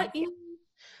just what you.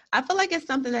 I feel like it's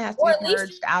something that has to be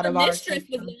purged out of our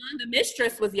system. The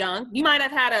mistress was young. You might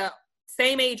have had a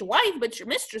same age wife, but your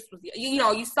mistress was, you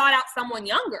know, you sought out someone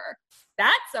younger.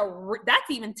 That's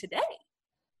even today.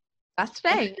 That's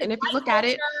today. And if you look at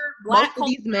it, most of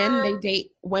these men, they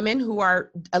date women who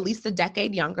are at least a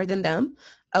decade younger than them.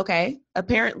 Okay.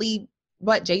 Apparently,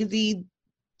 Jay-Z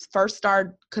first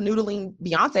started canoodling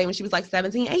Beyonce when she was like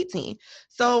 17, 18.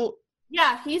 So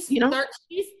yeah, he's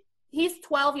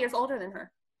 12 years older than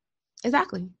her.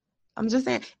 Exactly. I'm just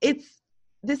saying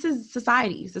this is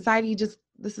society. Society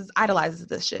idolizes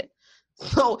this shit.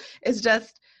 So it's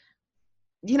just,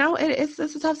 you know, it's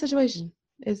a tough situation.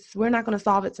 We're not going to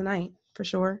solve it tonight for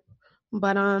sure.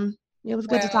 But it was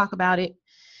good to talk about it.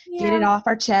 Yeah. Get it off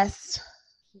our chest.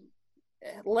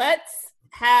 Let's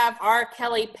have R.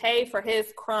 Kelly pay for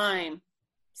his crime.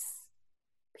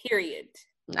 Period.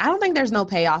 I don't think there's no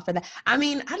payoff for that. I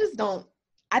mean,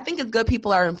 I think it's good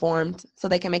people are informed so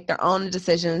they can make their own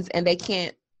decisions and they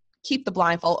can't keep the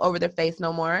blindfold over their face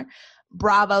no more.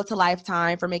 Bravo to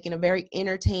Lifetime for making a very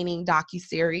entertaining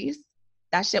docuseries.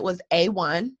 That shit was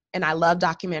A1, and I love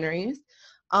documentaries.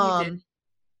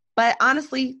 But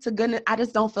honestly, to goodness, I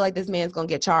just don't feel like this man's gonna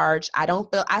get charged. I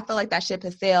feel like that ship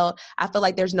has sailed. I feel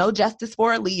like there's no justice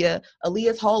for Aaliyah.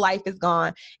 Aaliyah's whole life is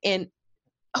gone. And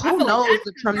who knows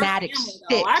the traumatic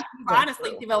shit. I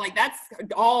honestly feel like that's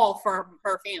all for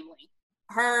her family.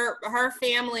 Her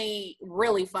family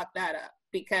really fucked that up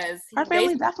because her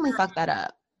family definitely fucked that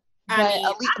up. But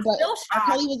R.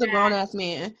 Kelly was a grown ass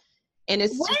man, and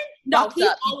it's he's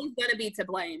always gonna be to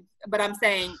blame. But I'm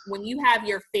saying when you have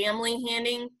your family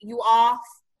handing you off,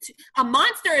 a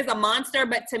monster is a monster.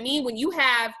 But to me, when you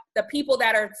have the people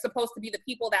that are supposed to be the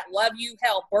people that love you,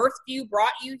 birthed you,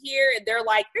 brought you here, and they're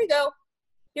like, here you go.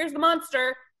 Here's the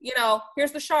monster, you know,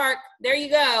 here's the shark, there you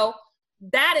go.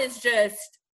 That is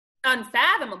just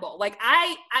unfathomable. Like,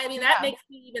 I mean, that makes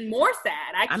me even more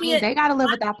sad. I mean, they got to live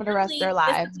with that for the rest of their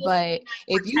lives. But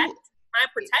my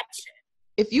protection.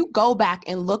 If you go back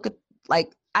and look at,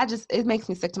 like, it makes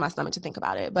me sick to my stomach to think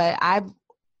about it. But I've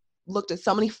looked at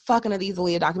so many fucking of these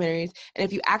Aaliyah documentaries. And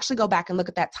if you actually go back and look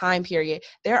at that time period,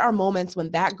 there are moments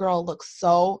when that girl looks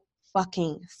so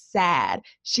fucking sad.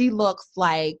 She looks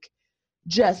like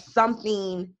just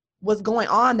something was going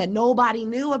on that nobody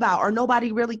knew about or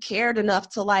nobody really cared enough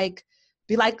to like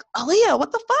be like, Aaliyah,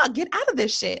 what the fuck? Get out of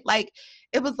this shit. Like,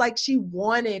 it was like she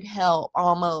wanted help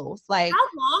almost. Like, how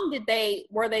long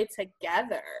were they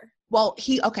together? Well,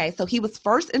 so he was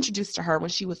first introduced to her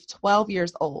when she was 12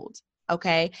 years old.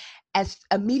 Okay. As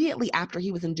immediately after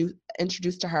he was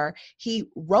introduced to her, he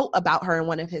wrote about her in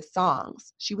one of his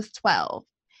songs. She was 12.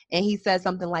 And he said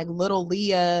something like, little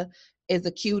Leah is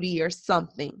a cutie or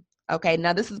something. Okay.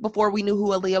 Now this is before we knew who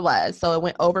Aaliyah was. So it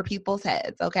went over people's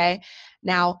heads. Okay.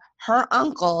 Now her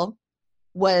uncle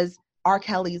was R.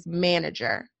 Kelly's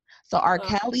manager. So R.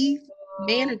 Kelly's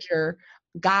manager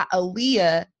got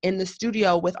Aaliyah in the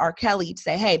studio with R. Kelly to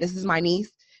say, hey, this is my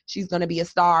niece. She's going to be a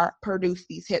star. Produce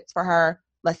these hits for her.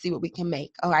 Let's see what we can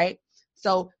make. All right.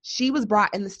 So she was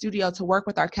brought in the studio to work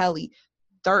with R. Kelly.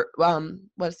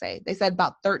 They said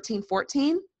about 13,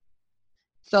 14.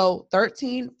 So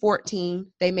 13, 14,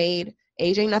 they made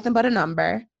Age Ain't Nothing But a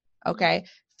Number. Okay.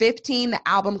 15, the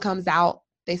album comes out.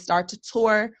 They start to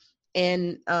tour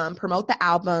and promote the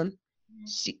album.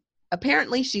 She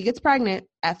gets pregnant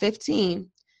at 15.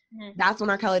 Mm-hmm. That's when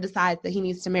R. Kelly decides that he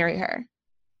needs to marry her.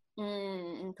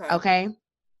 Okay.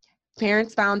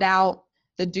 Parents found out.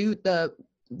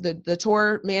 The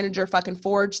tour manager fucking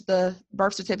forged the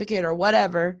birth certificate or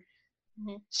whatever.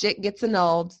 Mm-hmm. Shit gets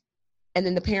annulled. And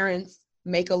then the parents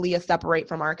make Aaliyah separate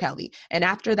from R. Kelly. And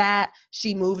after that,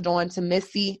 she moved on to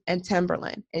Missy and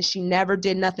Timberland. And she never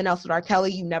did nothing else with R.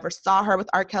 Kelly. You never saw her with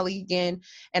R. Kelly again.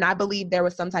 And I believe there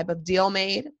was some type of deal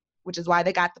made, which is why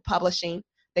they got the publishing.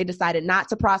 They decided not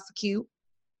to prosecute.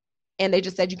 And they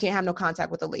just said you can't have no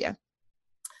contact with Aaliyah.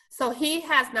 So he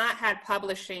has not had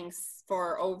publishing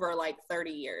for over like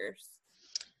 30 years.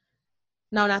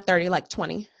 No, not 30, like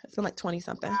 20. It's been like 20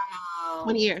 something. Wow.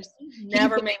 20 years.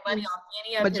 Never made money off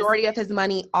any of majority of his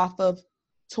money off of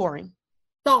touring.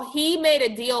 So he made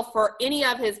a deal for any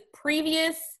of his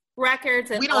previous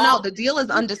records. And we don't know. The deal is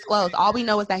undisclosed. All we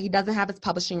know is that he doesn't have his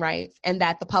publishing rights and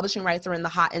that the publishing rights are in the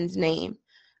Hotten's name.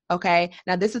 Okay.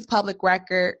 Now this is public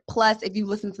record. Plus, if you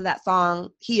listen to that song,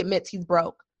 he admits he's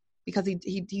broke because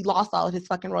he lost all of his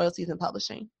fucking royalties in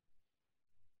publishing.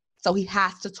 So he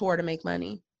has to tour to make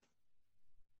money.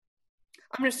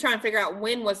 I'm just trying to figure out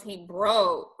when was he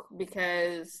broke,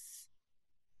 because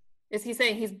is he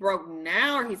saying he's broke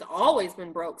now, or he's always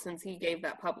been broke since he gave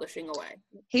that publishing away?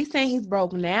 He's saying he's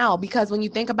broke now because when you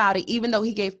think about it, even though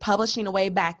he gave publishing away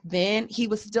back then, he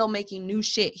was still making new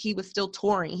shit. He was still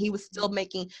touring. He was still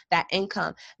making that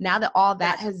income. Now that all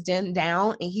that has dimmed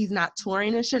down and he's not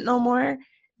touring and shit no more,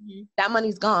 that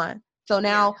money's gone. So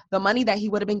now the money that he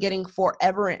would have been getting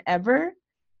forever and ever,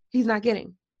 he's not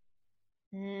getting.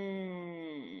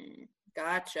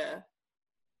 Gotcha.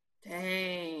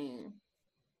 Dang.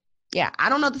 Yeah, I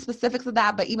don't know the specifics of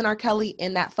that, but even R. Kelly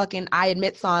in that fucking I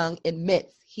Admit song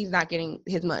admits he's not getting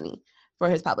his money for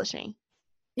his publishing.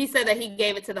 He said that he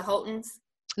gave it to the Hotens?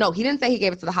 No, he didn't say he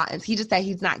gave it to the Hotens. He just said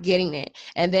he's not getting it.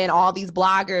 And then all these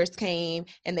bloggers came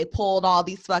and they pulled all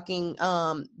these fucking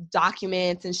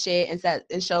documents and shit and said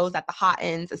it shows that the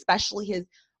Hotens, especially his,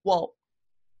 well,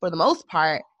 for the most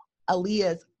part,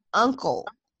 Aaliyah's uncle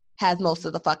has most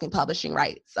of the fucking publishing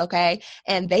rights, okay?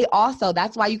 And they also,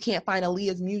 that's why you can't find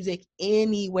Aaliyah's music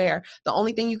anywhere. The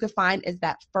only thing you can find is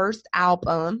that first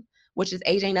album, which is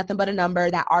Age Ain't Nothing But a Number,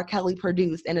 that R. Kelly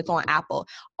produced, and it's on Apple.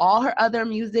 All her other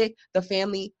music, the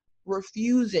family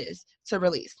refuses to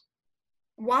release.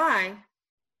 Why?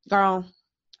 Girl,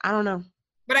 I don't know.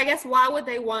 But I guess why would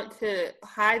they want to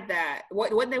hide that?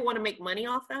 Wouldn't they want to make money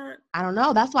off that? I don't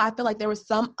know. That's why I feel like there was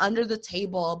some under the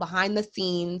table, behind the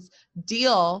scenes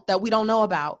deal that we don't know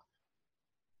about.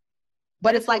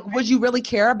 But it's like, would you really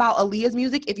care about Aaliyah's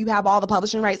music if you have all the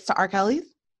publishing rights to R.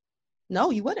 Kelly's? No,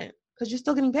 you wouldn't, because you're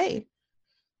still getting paid.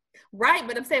 Right,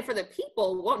 but I'm saying for the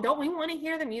people, don't we want to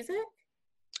hear the music?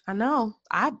 I know.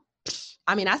 I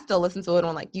mean, I still listen to it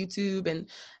on like YouTube, and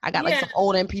I got like some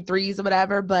old MP3s or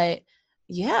whatever, but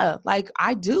yeah, like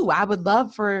I do. I would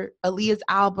love for Aaliyah's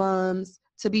albums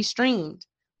to be streamed.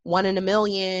 1 in a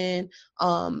Million,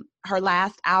 her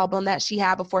last album that she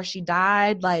had before she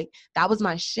died, like that was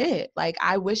my shit. Like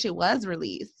I wish it was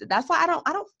released. That's why I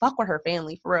don't fuck with her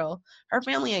family, for real. Her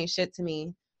family ain't shit to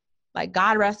me. Like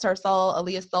God rest her soul,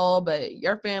 Aaliyah's soul, but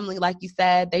your family, like you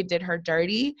said, they did her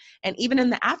dirty. And even in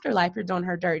the afterlife, you're doing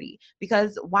her dirty,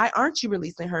 because why aren't you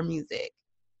releasing her music?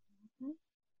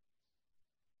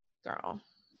 Girl.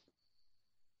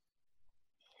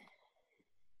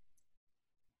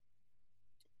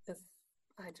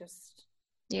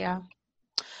 Yeah.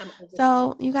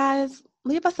 So you guys,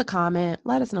 leave us a comment.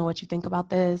 Let us know what you think about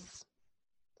this.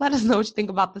 Let us know what you think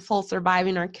about this whole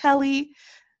surviving R. Kelly.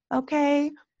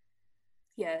 Okay?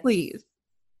 Yes. Please.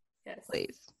 Yes.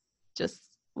 Please. Just,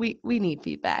 we need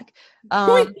feedback.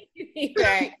 Right.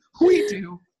 We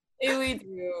do. We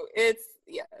do. It's,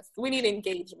 yes. We need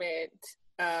engagement.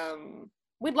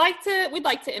 We'd like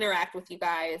to interact with you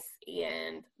guys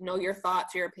and know your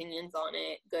thoughts, your opinions on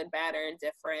it, good, bad, or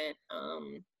indifferent.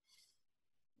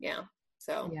 Yeah.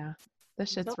 So yeah,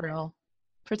 this shit's real.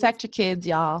 Protect your kids,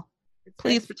 y'all.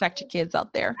 Please protect your kids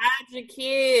out there. Hide your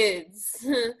kids.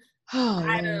 Oh,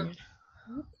 man.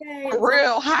 Okay. For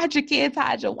real. Hide your kids.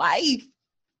 Hide your wife.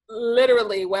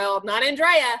 Literally. Well, not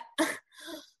Andrea.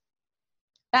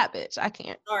 That bitch. I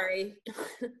can't. Sorry.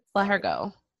 Let her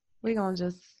go. We gonna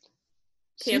just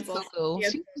cancel. She's so cool.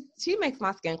 She makes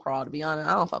my skin crawl, to be honest.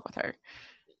 I don't fuck with her.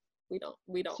 We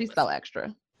don't. She's so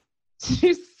extra.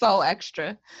 She's so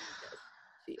extra.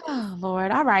 Oh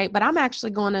Lord. All right. But I'm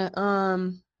actually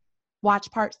gonna watch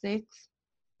part 6.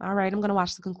 All right, I'm gonna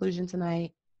watch the conclusion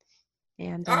tonight.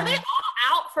 And are they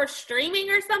all out for streaming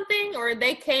or something? Or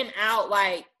they came out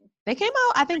like they came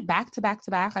out, I think, back to back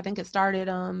to back. I think it started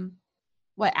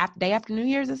day after New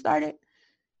Year's it started.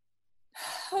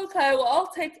 Okay, well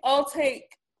I'll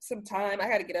take some time. I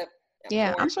gotta get up.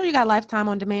 Yeah, I'm sure you got Lifetime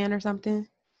on demand or something.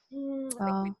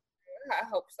 I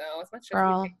hope so. As much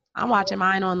girl, I'm watching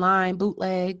mine online,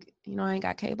 bootleg. You know, I ain't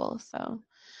got cable, so.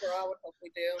 Girl, I would hope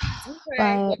We do.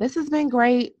 Okay. But this has been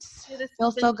great. This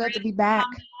Feels so good to be back.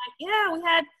 Yeah, we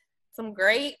had some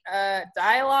great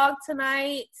dialogue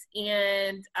tonight.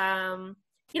 And,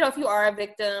 if you are a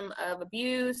victim of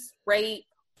abuse, rape,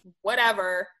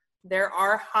 whatever, there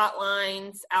are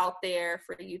hotlines out there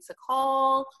for you to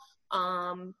call.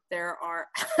 There are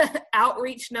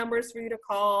outreach numbers for you to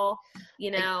call,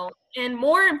 and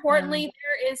more importantly,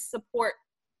 there is support.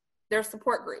 There's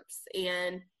support groups.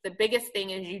 And the biggest thing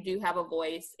is you do have a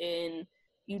voice, and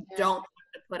you don't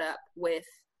have to put up with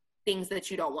things that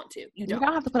you don't want to. You don't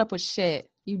have to put up with shit.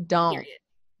 You don't. Period.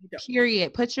 You don't.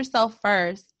 Period. Put yourself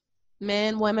first.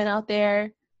 Men, women out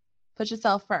there, put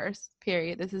yourself first.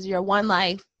 Period. This is your one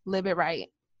life. Live it right.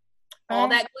 All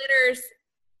that glitters.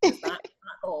 It's not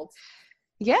gold.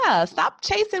 Yeah. Stop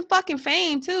chasing fucking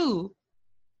fame too.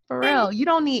 For real. You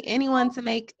don't need anyone to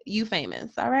make you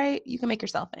famous. All right. You can make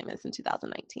yourself famous in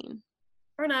 2019.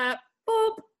 Turn up.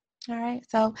 Boop. All right.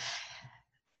 So,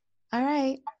 all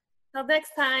right. Till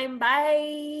next time.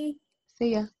 Bye.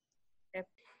 See ya.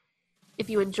 If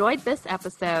you enjoyed this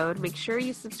episode, make sure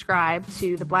you subscribe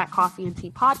to the Black Coffee and Tea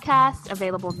podcast,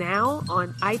 available now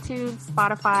on iTunes,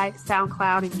 Spotify,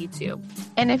 SoundCloud, and YouTube.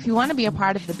 And if you want to be a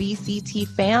part of the BCT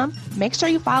fam, make sure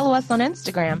you follow us on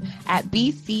Instagram at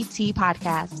BCT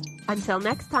Podcast. Until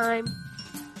next time.